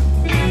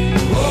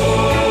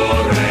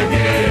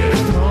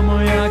 Хто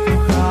моя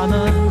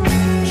кохана?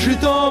 Чи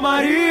то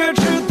Марія,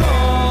 чи то?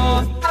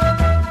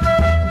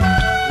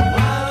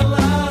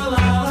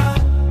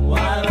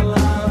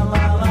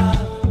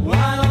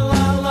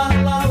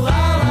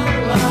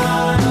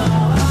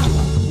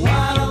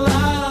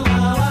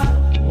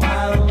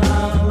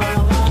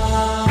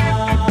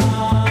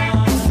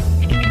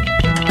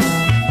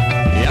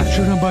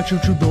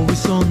 Бачив чудовий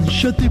сон,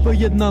 що ти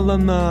поєднала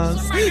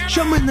нас,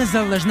 що ми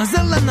незалежна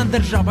зелена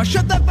держава, що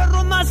тепер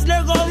у нас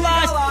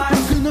Леголас.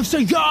 Прокинувся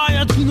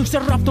я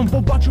откинувся раптом,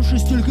 побачивши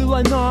стільки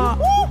лайна.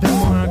 Де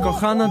моя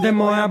кохана, де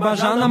моя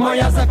бажана,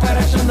 моя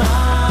заперечена?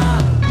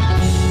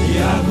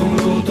 Як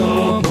умру,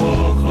 то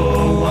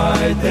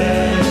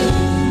поховайте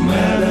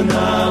мене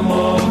на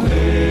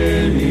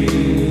могилі,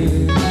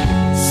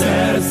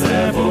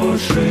 серце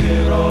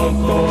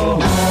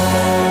поширокого.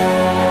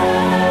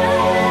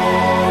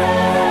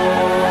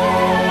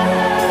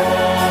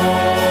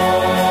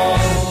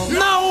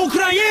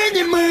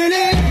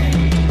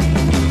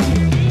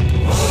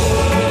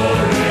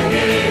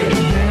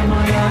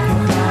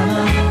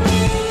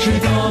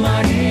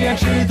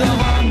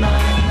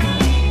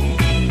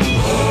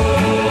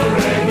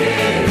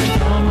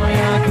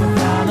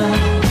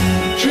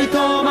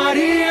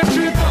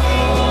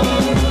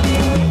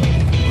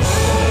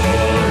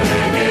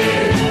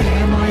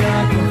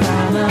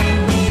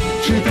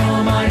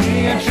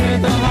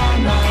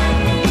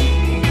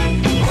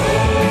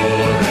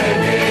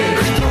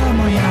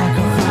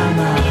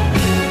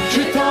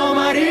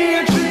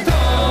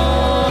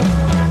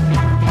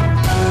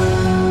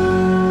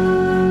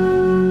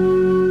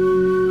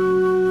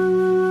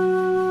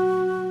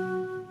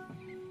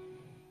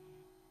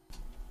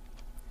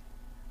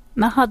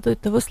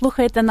 Нагадуйте, ви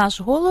слухаєте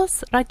наш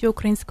голос Радіо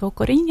Українського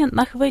коріння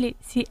на хвилі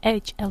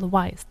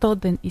CHLY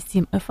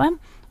 101,7 FM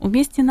у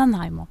місті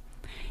Нанаймо.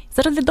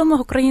 Серед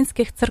відомих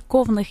українських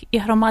церковних і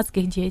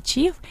громадських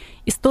діячів,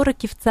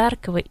 істориків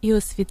церкви і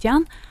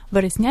освітян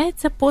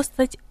вирізняється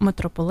постать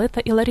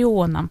митрополита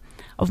Іларіона,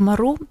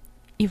 вмару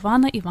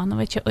Івана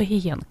Івановича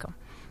Огієнка.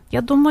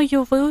 Я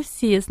думаю, ви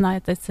усі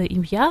знаєте це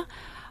ім'я,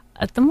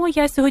 тому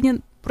я сьогодні,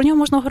 про нього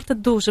можна говорити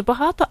дуже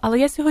багато, але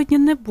я сьогодні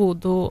не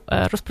буду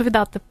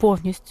розповідати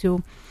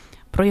повністю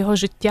про його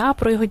життя,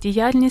 про його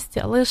діяльність,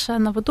 а лише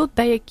наведу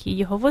деякі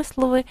його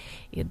вислови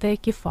і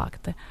деякі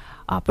факти.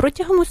 А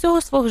протягом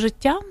усього свого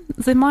життя,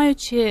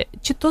 займаючи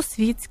чи то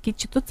світські,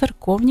 чи то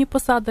церковні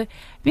посади,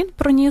 він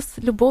проніс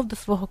любов до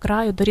свого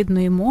краю, до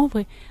рідної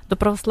мови, до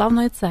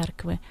православної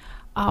церкви.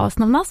 А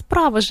основна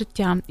справа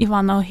життя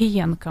Івана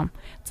Огієнка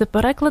 – це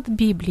переклад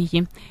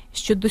Біблії,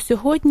 що до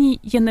сьогодні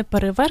є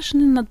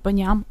неперевершеним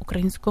надбанням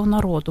українського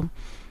народу.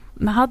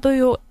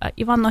 Нагадую,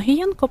 Іван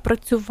Огієнко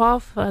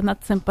працював над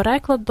цим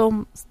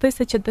перекладом з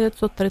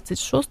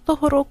 1936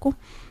 року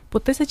по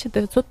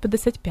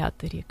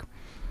 1955 рік.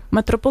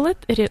 Митрополит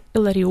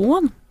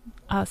Іларіон,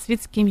 а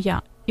світське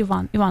ім'я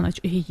Іван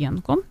Іванович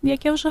Огієнко,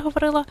 як я вже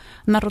говорила,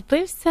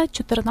 народився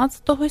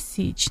 14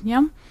 січня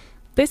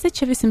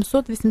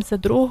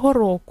 1882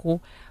 року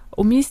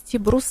у місті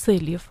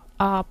Брусилів,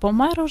 а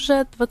помер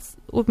уже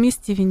у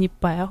місті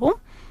Вінніпегу,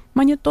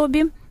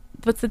 Манітобі,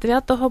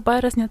 29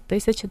 березня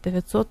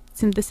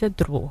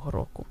 1972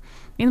 року.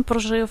 Він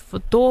прожив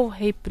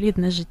довге і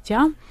плідне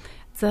життя.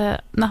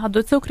 Це,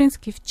 нагадую, це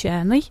український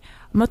вчений,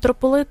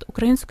 митрополит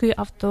Української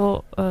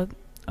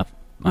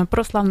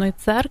православної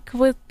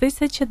церкви з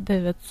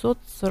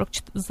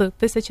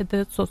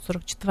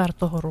 1944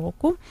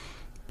 року,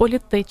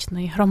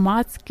 політичний,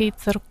 громадський,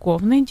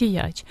 церковний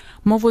діяч,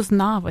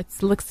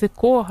 мовознавець,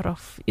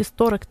 лексикограф,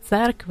 історик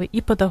церкви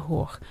і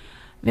педагог.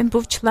 Він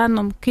був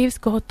членом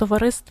Київського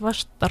товариства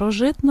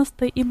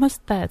старожитностей і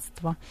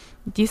мистецтва,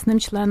 дійсним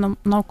членом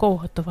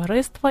наукового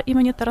товариства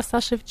імені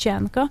Тараса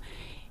Шевченка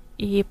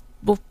і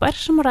був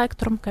першим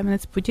ректором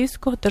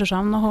Кам'янець-Подільського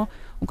державного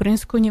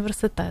українського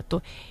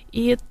університету.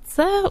 І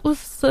це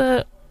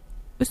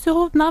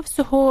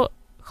усього-навсього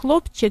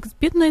хлопчик з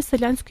бідної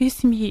селянської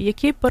сім'ї,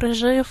 який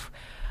пережив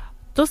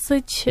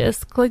досить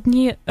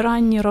складні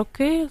ранні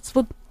роки.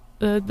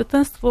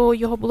 Дитинство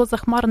його було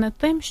захмарене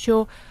тим,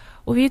 що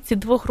у віці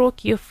 2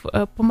 років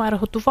помер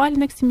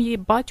годувальник сім'ї,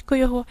 батько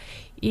його,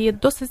 і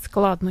досить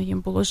складно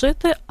їм було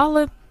жити,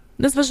 але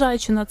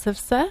незважаючи на це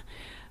все,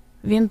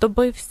 він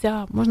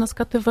добився, можна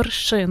сказати,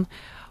 вершин,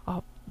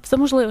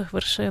 всеможливих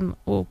вершин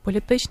у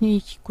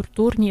політичній,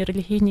 культурній,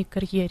 релігійній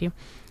кар'єрі.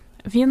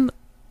 Він,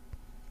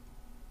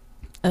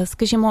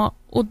 скажімо,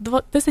 у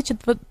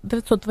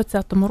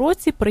 1920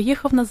 році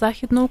приїхав на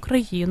Західну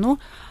Україну,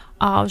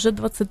 а вже в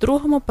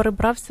 22-му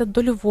перебрався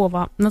до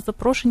Львова на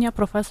запрошення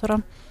професора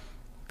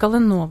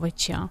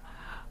Калиновича.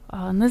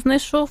 Не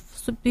знайшов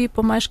собі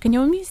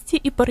помешкання у місті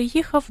і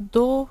переїхав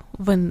до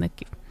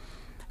Винників.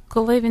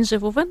 Коли він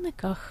жив у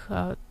Винниках,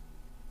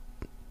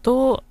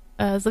 то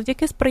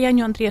завдяки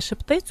сприянню Андрія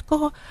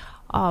Шептицького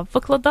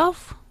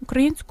викладав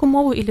українську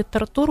мову і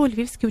літературу у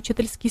Львівській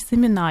учительській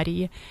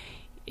семінарії.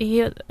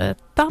 І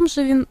там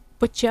же він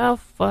почав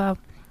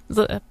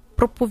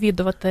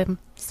проповідувати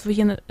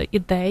свої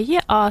ідеї,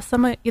 а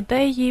саме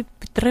ідеї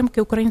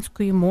підтримки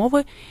української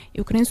мови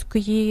і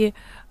української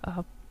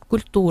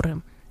культури.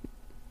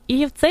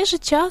 І в цей же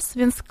час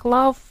він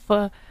склав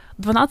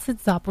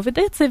 12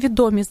 заповідей. Це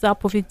відомі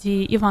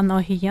заповіді Івана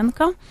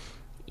Огієнка.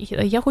 І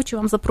я хочу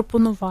вам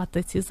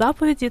запропонувати ці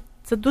заповіді.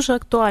 Це дуже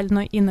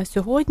актуально і на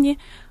сьогодні.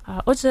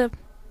 Отже,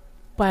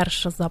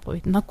 перша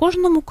заповідь. На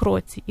кожному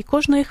кроці і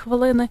кожної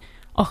хвилини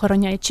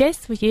охороняй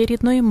честь своєї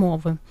рідної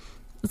мови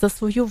за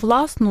свою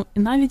власну і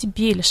навіть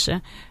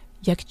більше,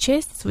 як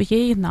честь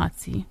своєї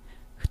нації.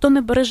 Хто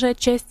не береже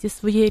честі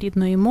своєї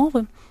рідної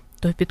мови,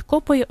 той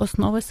підкопує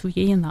основи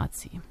своєї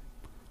нації.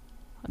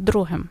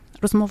 Друге.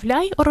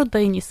 Розмовляй о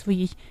родині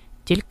своїй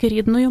тільки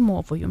рідною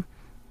мовою.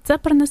 Це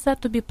принесе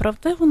тобі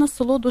правдиву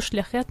насолоду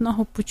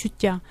шляхетного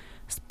почуття,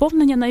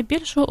 сповнення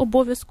найбільшого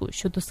обов'язку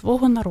щодо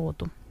свого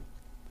народу.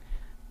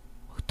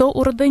 Хто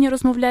у родині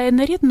розмовляє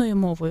нерідною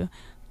мовою,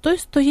 той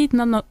стоїть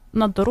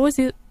на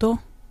дорозі до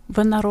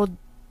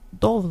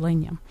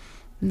винародовлення,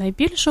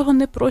 найбільшого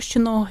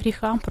непрощеного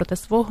гріха проти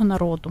свого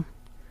народу.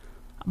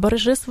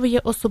 Бережи своє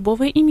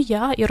особове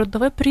ім'я і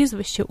родове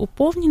прізвище у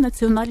повній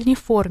національній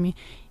формі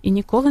і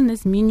ніколи не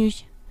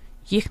змінюй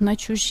їх на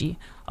чужі.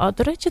 А,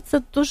 до речі,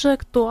 це дуже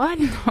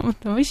актуально,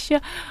 тому що,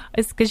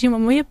 скажімо,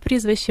 моє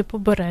прізвище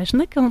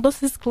Побережник, воно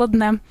досить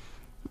складне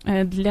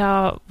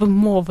для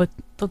вимови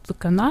тут у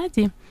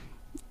Канаді.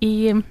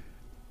 І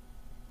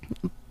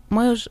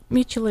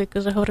мій чоловік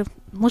говорив,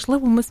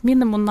 можливо, ми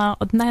змінимо на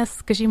одне,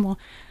 скажімо,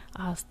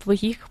 з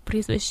твоїх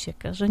прізвищ. Я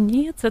кажу,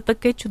 ні, це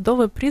таке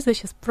чудове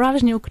прізвище,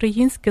 справжнє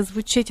українське,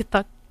 звучить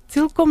так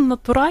цілком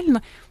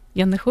натурально,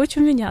 я не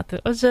хочу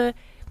міняти. Отже,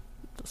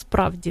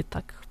 справді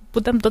так,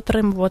 будемо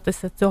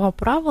дотримуватися цього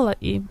правила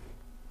і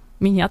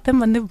міняти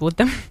ми не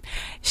будемо.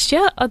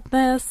 Ще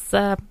одне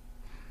з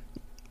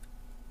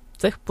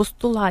цих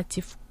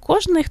постулатів.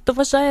 Кожний, хто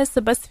вважає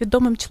себе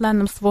свідомим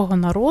членом свого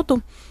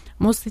народу,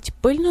 мусить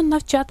пильно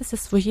навчатися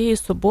своєї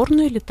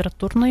соборної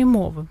літературної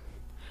мови.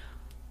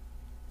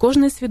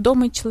 Кожний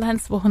свідомий член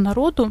свого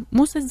народу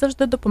мусить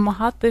завжди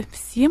допомагати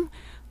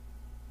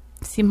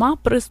всіма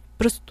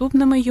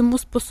приступними йому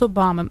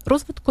способами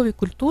розвиткові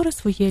культури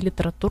своєї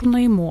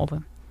літературної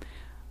мови.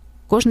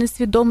 Кожний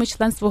свідомий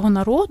член свого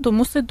народу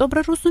мусить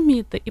добре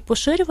розуміти і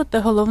поширювати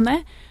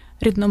головне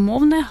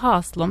рідномовне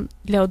гасло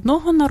для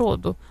одного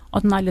народу –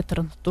 одна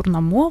літературна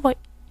мова,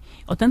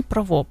 один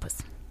правопис.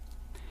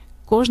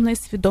 Кожний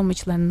свідомий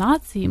член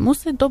нації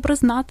мусить добре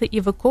знати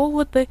і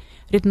виконувати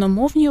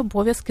рідномовні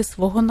обов'язки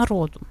свого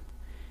народу.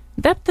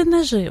 Де б ти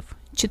не жив,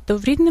 чи то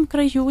в рідному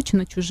краю, чи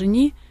на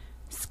чужині,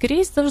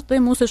 скрізь завжди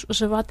мусиш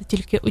уживати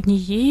тільки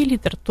однієї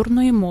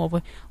літературної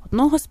мови,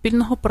 одного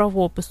спільного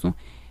правопису.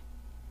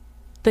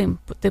 Тим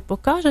ти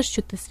покажеш,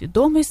 що ти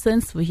свідомий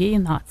син своєї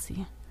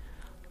нації.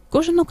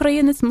 Кожен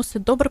українець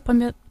мусить добре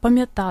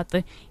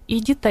пам'ятати і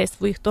дітей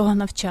своїх того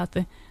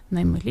навчати.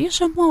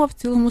 Наймиліша мова в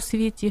цілому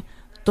світі –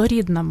 то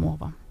рідна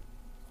мова.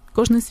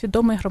 Кожен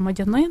свідомий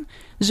громадянин,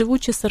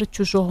 живучи серед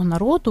чужого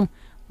народу,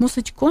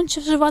 мусить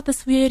конче вживати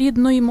своєї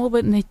рідної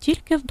мови не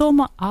тільки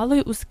вдома, але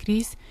й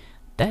ускрізь,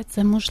 де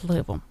це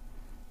можливо.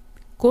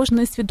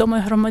 Кожен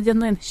свідомий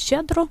громадянин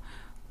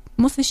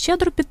мусить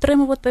щедро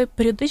підтримувати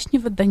періодичні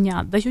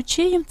видання,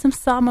 даючи їм цим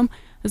самим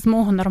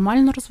змогу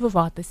нормально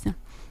розвиватися.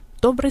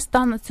 Добрий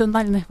стан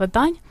національних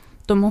видань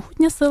 – то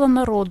могутня сила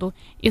народу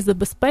і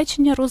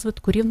забезпечення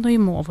розвитку рівної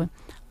мови,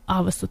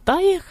 а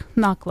висота їх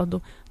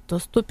накладу – то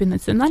ступінь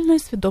національної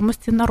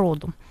свідомості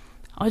народу.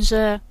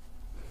 Отже,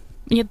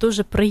 мені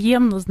дуже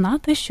приємно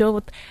знати, що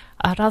от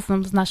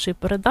разом з нашою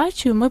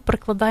передачею ми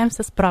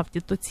прикладаємося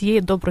справді до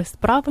цієї доброї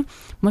справи.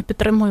 Ми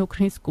підтримуємо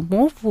українську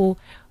мову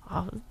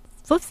в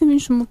зовсім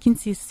іншому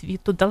кінці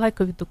світу,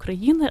 далеко від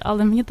України,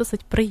 але мені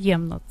досить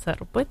приємно це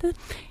робити.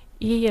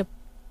 І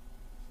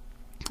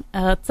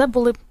це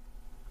були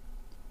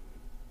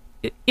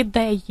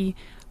ідеї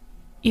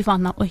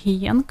Івана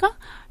Огієнка.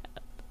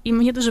 І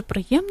мені дуже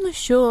приємно,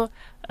 що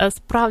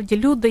справді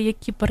люди,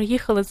 які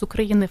переїхали з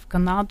України в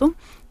Канаду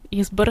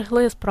і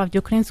зберегли справді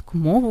українську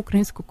мову,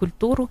 українську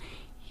культуру,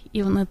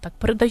 і вони так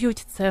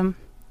передають це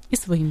і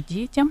своїм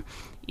дітям,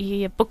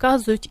 і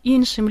показують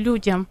іншим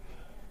людям,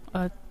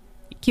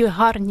 які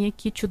гарні,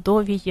 які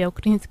чудові є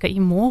українська і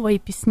мова, і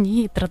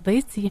пісні, і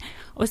традиції.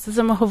 Ось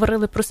вже ми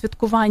говорили про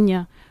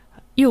святкування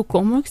і у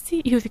Комексі,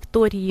 і у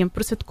Вікторії,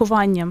 про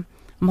святкування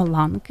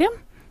Маланки.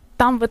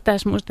 Там ви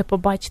теж можете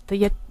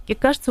побачити,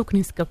 яка ж це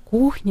українська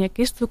кухня,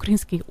 який ж це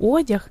український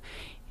одяг,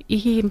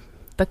 і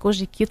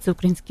також які це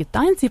українські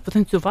танці, і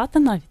потанцювати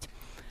навіть.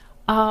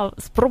 А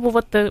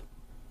спробувати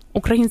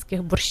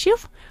українських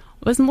борщів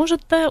ви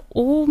зможете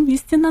у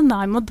місті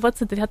Нанаймо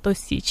 29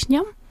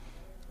 січня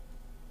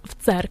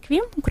в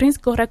церкві,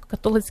 Української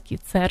греко-католицькій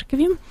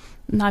церкві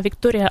на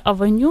Вікторія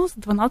Авеню з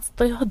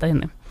 12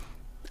 години.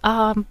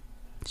 А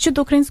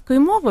щодо української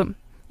мови,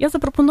 я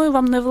запропоную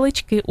вам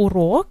невеличкий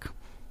урок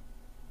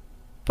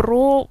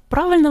про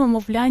правильне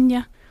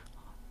вимовляння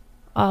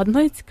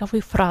одної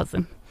цікавої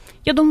фрази.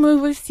 Я думаю,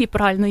 ви всі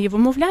правильно її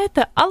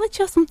вимовляєте, але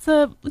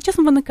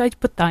часом виникають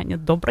питання,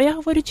 добре я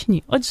говорю чи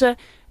ні. Отже,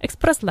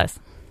 експрес-лес.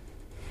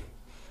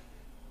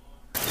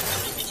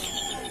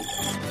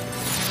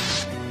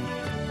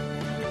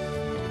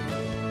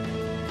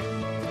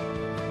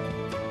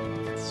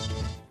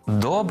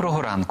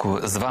 Доброго ранку!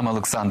 З вами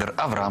Олександр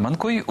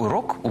Авраменко і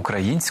урок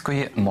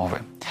української мови.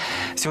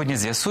 Сьогодні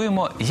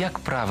з'ясуємо, як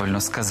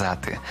правильно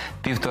сказати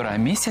 – 1,5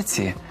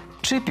 місяці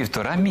чи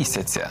 1,5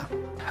 місяця.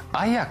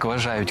 А як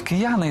вважають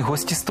кияни й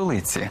гості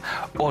столиці?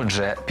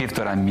 Отже,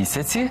 1,5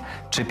 місяці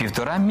чи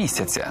 1,5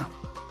 місяця?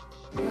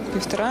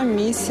 1,5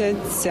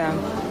 місяця.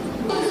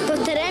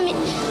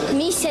 1,5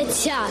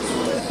 місяця.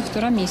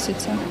 1,5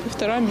 місяця.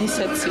 1,5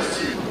 місяці.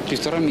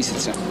 1,5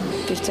 місяця.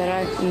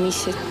 1,5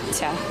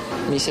 місяця.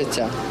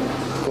 Місяця.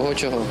 Кого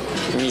чого?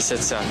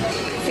 Місяця.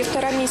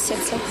 1,5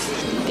 місяця.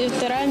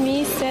 1,5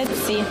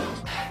 місяці.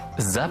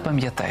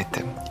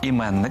 Запам'ятайте,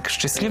 іменник з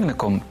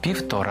числівником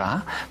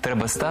 1,5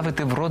 треба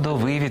ставити в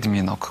родовий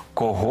відмінок.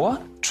 Кого?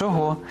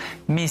 Чого?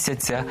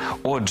 Місяця.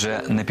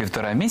 Отже, не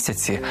 1,5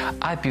 місяці,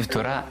 а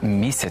 1,5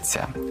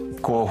 місяця.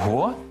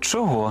 Кого?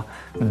 Чого?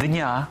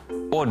 Дня.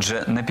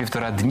 Отже, не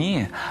 1,5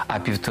 дні, а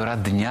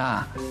 1,5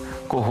 дня.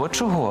 Кого?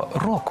 Чого?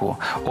 Року.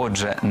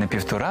 Отже, не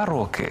 1,5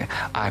 роки,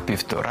 а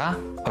 1,5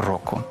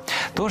 року.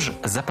 Тож,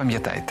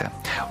 запам'ятайте,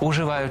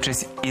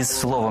 уживаючись із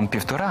словом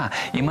 1,5,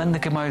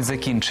 іменники мають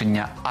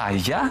закінчення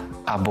 «ая»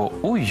 або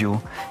 «ую».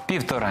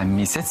 1,5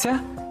 місяця,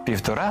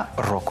 1,5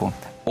 року.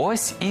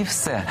 Ось і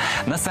все.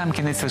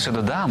 Насамкінець лише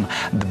додам,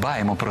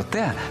 дбаємо про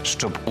те,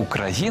 щоб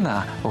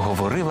Україна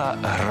говорила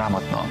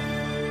грамотно.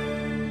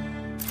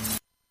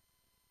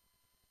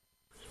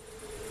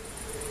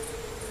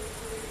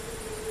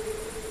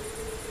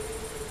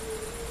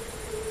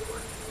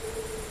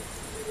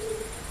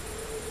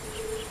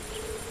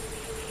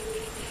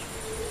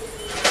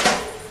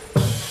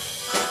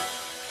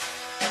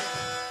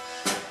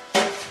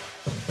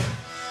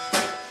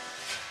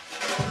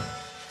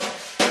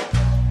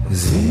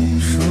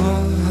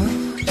 Зійшла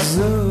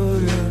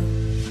зоря,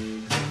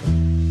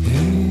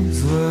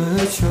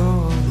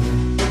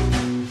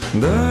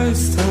 дай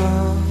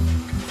стала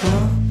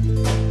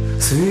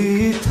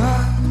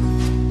світа,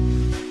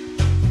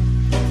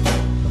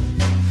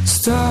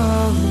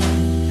 стали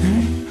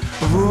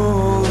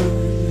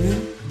воли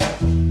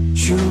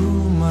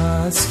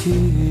чумацькі,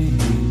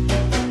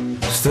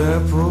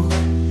 степу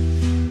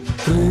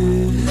приставать.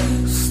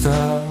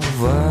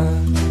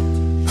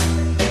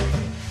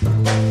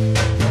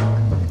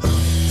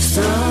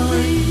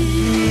 Стали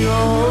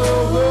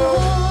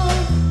його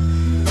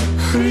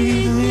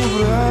рідні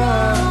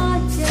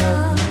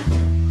браття,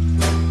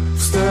 в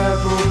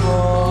степу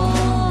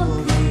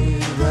повіда.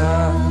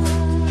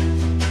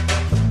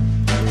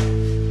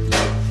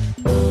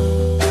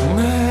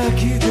 Не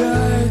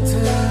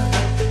кидайте,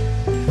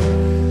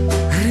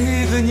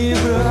 рідні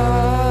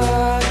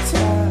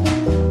браття,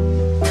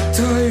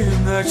 той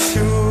на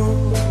чужині.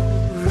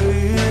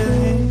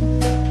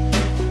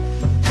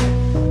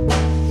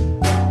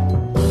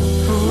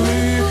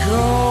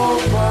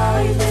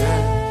 Викопайте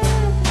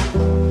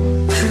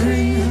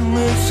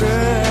криниченьку,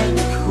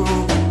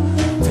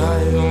 та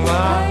й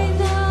на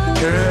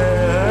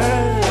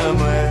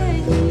кремені.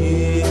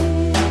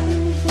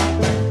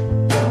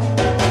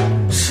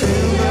 Чи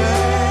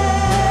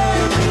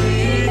не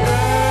прийде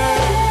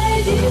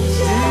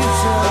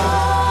дівча,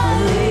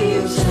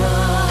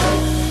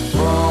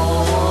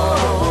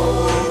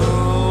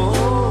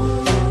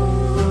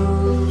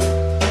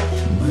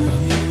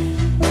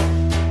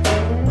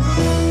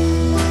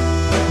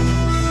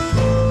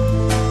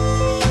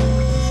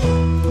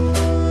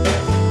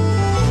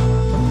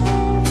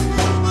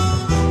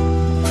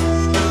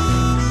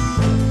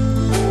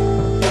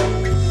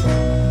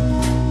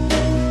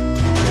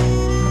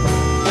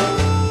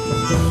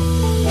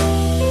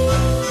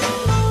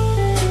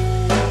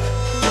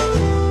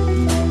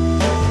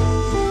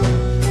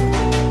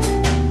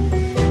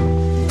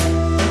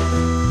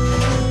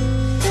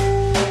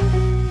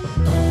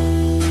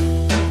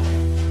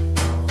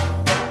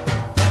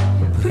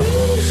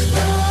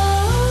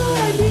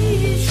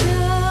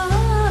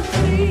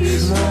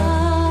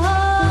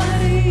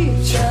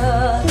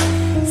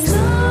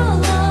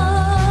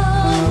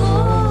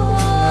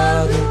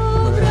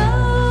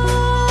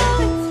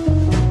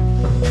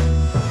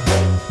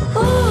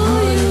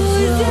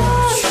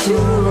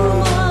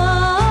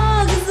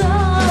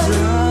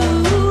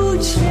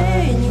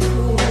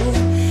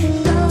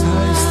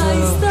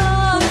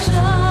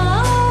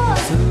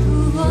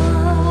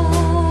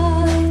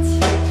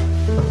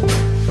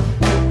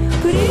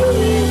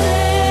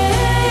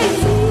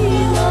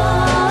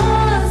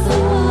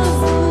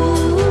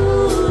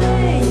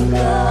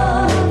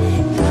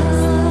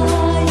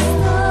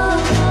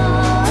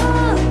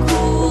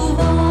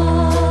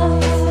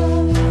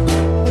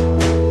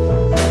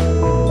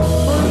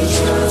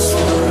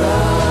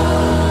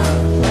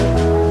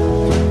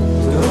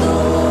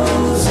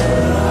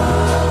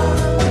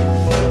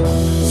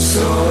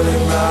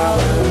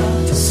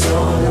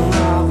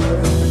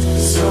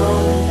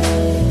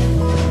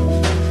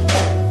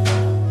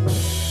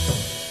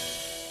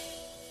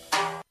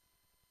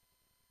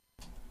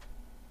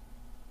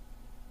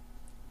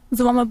 З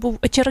вами був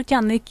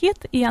 «Очеретяний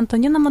кіт» і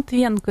Антоніна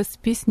Матвієнко з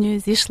піснею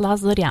 «Зійшла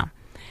зоря».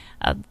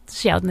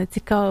 Ще одне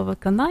цікаве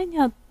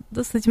виконання.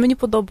 Досить мені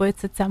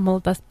подобається ця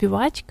молода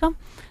співачка.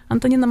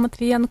 Антоніна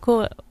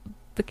Матвієнко,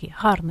 такий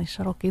гарний,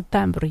 широкий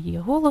тембр її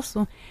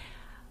голосу.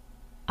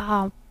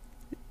 А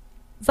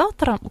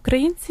завтра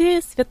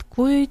українці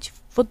святкують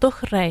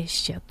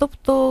водохреща.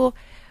 Тобто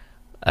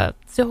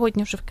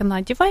сьогодні вже в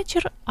Канаді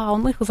вечір, а у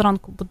них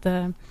зранку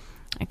буде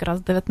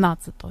якраз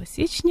 19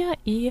 січня.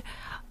 І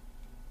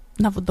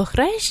на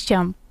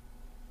водохреща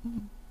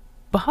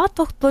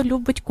багато хто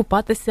любить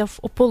купатися в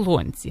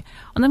ополонці.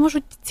 Вони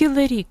можуть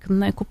цілий рік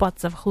не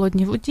купатися в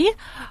холодній воді,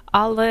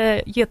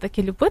 але є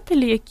такі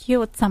любителі, які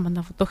от саме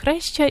на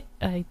водохреща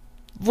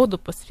воду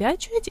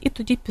посвячують, і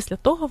тоді після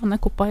того вони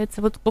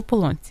купаються в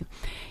ополонці.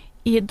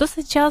 І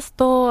досить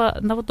часто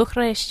на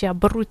водохреща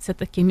беруться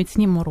такі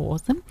міцні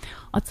морози.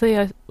 А це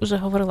я вже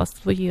говорила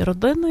з своєю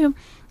родиною.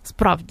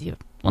 Справді,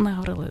 вони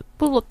говорили,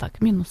 було так,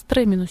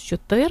 -3,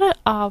 -4,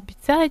 а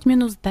обіцяють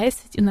 -10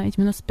 і навіть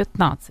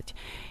 -15.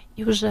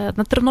 І вже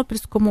на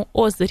Тернопільському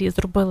озері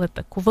зробили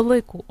таку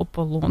велику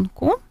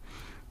ополонку,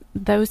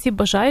 де усі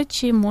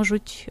бажаючі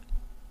можуть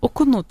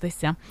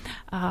окунутися.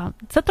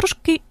 Це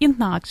трошки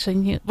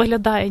інакше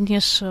виглядає,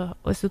 ніж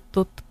ось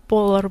тут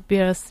Polar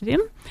Bear Swim.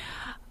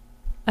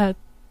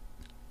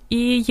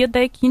 І є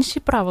деякі інші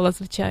правила,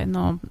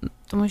 звичайно,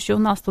 тому що у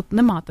нас тут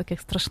нема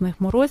таких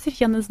страшних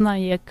морозів. Я не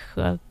знаю, як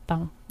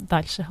там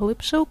далі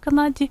глибше у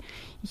Канаді,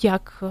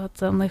 як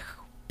це в них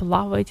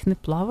плавають, не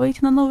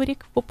плавають на Новий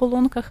рік в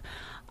ополонках.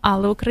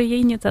 Але в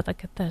Україні це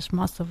таке теж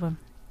масове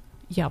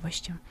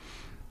явище.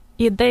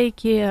 І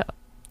деякі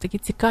такі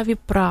цікаві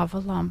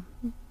правила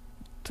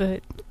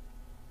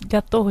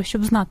для того,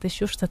 щоб знати,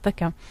 що ж це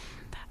таке.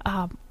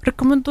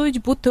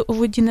 Рекомендують бути у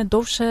воді не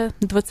довше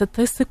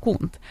 20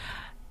 секунд.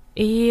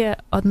 І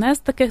одне з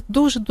таких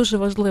дуже-дуже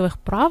важливих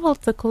правил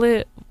 –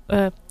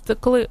 це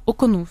коли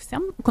окунувся.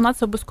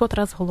 Окунатися обов'язково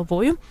треба з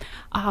головою.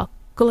 А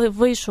коли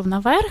вийшов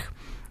наверх,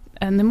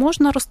 Не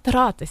можна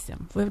розтиратися.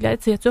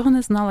 Виявляється, я цього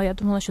не знала. Я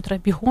думала, що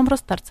треба бігом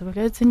розтертися.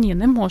 Виявляється, ні,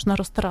 не можна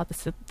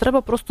розтиратися.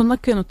 Треба просто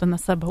накинути на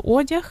себе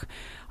одяг,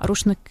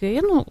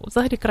 рушники.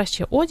 Взагалі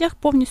краще одяг,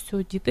 повністю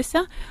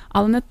одітися,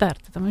 але не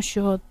терти, тому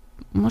що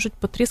можуть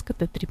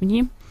потріскати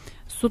дрібні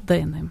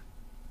судини.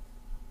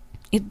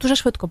 І дуже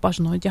швидко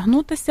бажано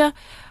одягнутися.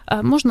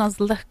 Можна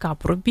злегка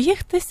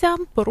пробігтися,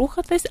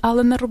 порухатись,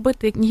 але не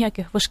робити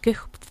ніяких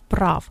важких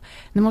вправ.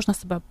 Не можна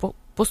себе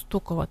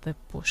постукувати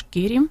по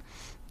шкірі.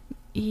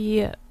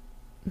 І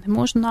не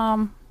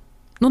можна,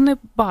 не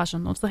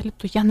бажано,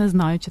 взагалі-то я не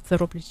знаю, чи це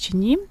роблять чи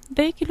ні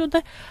деякі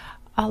люди,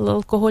 але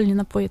алкогольні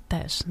напої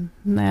теж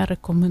не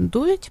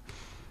рекомендують.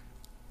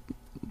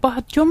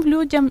 Багатьом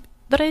людям,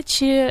 до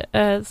речі,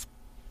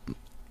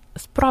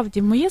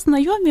 справді мої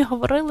знайомі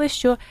говорили,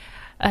 що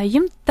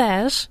їм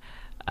теж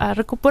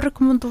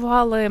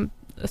порекомендували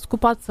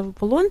скупатися в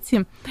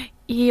ополонці,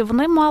 і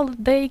вони мали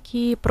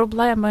деякі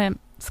проблеми,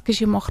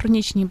 скажімо,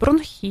 хронічний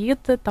бронхіт,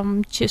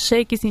 чи ще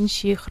якісь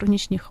інші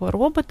хронічні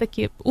хвороби,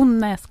 такі у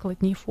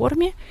нескладній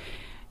формі.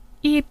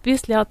 І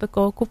після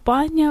такого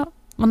купання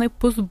вони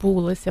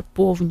позбулися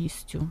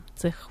повністю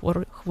цих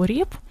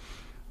хворіб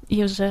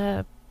і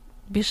вже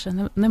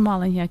більше не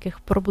мали ніяких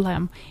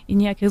проблем і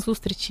ніяких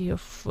зустрічей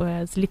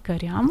з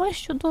лікарями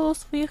щодо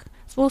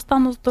свого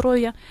стану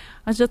здоров'я.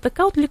 Адже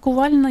така от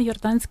лікувальна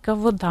йорданська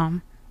вода.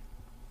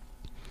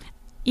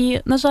 І,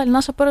 на жаль,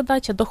 наша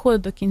передача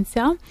доходить до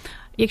кінця.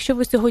 Якщо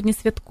ви сьогодні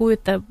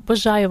святкуєте,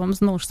 бажаю вам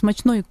знову ж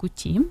смачної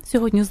куті.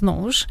 Сьогодні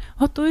знову ж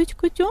готують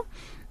кутю.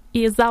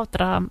 І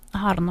завтра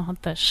гарного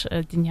теж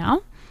дня.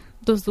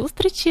 До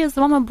зустрічі. З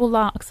вами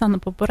була Оксана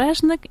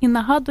Побережник. І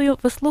нагадую,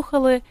 ви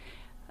слухали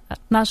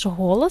наш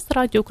голос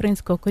Радіо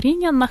Українського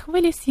коріння на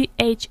хвилі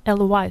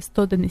CHLY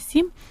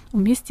 101.7 у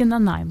місті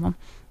Нанаймо.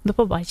 До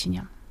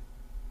побачення.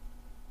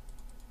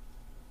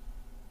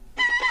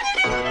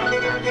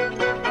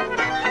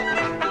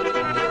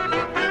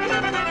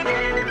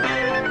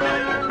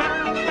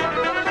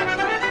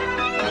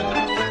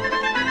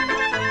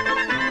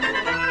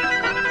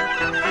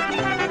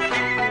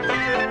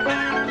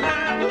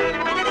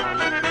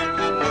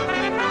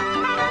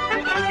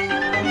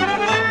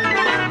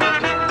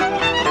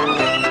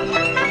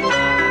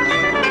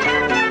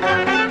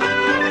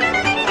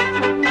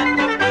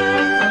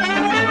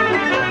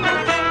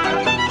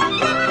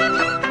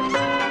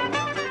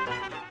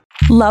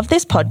 Love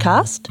this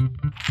podcast?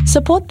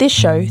 Support this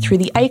show through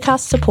the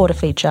Acast supporter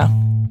feature.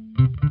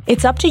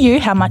 It's up to you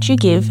how much you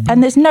give,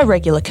 and there's no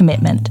regular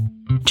commitment.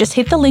 Just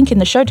hit the link in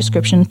the show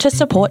description to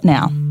support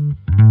now.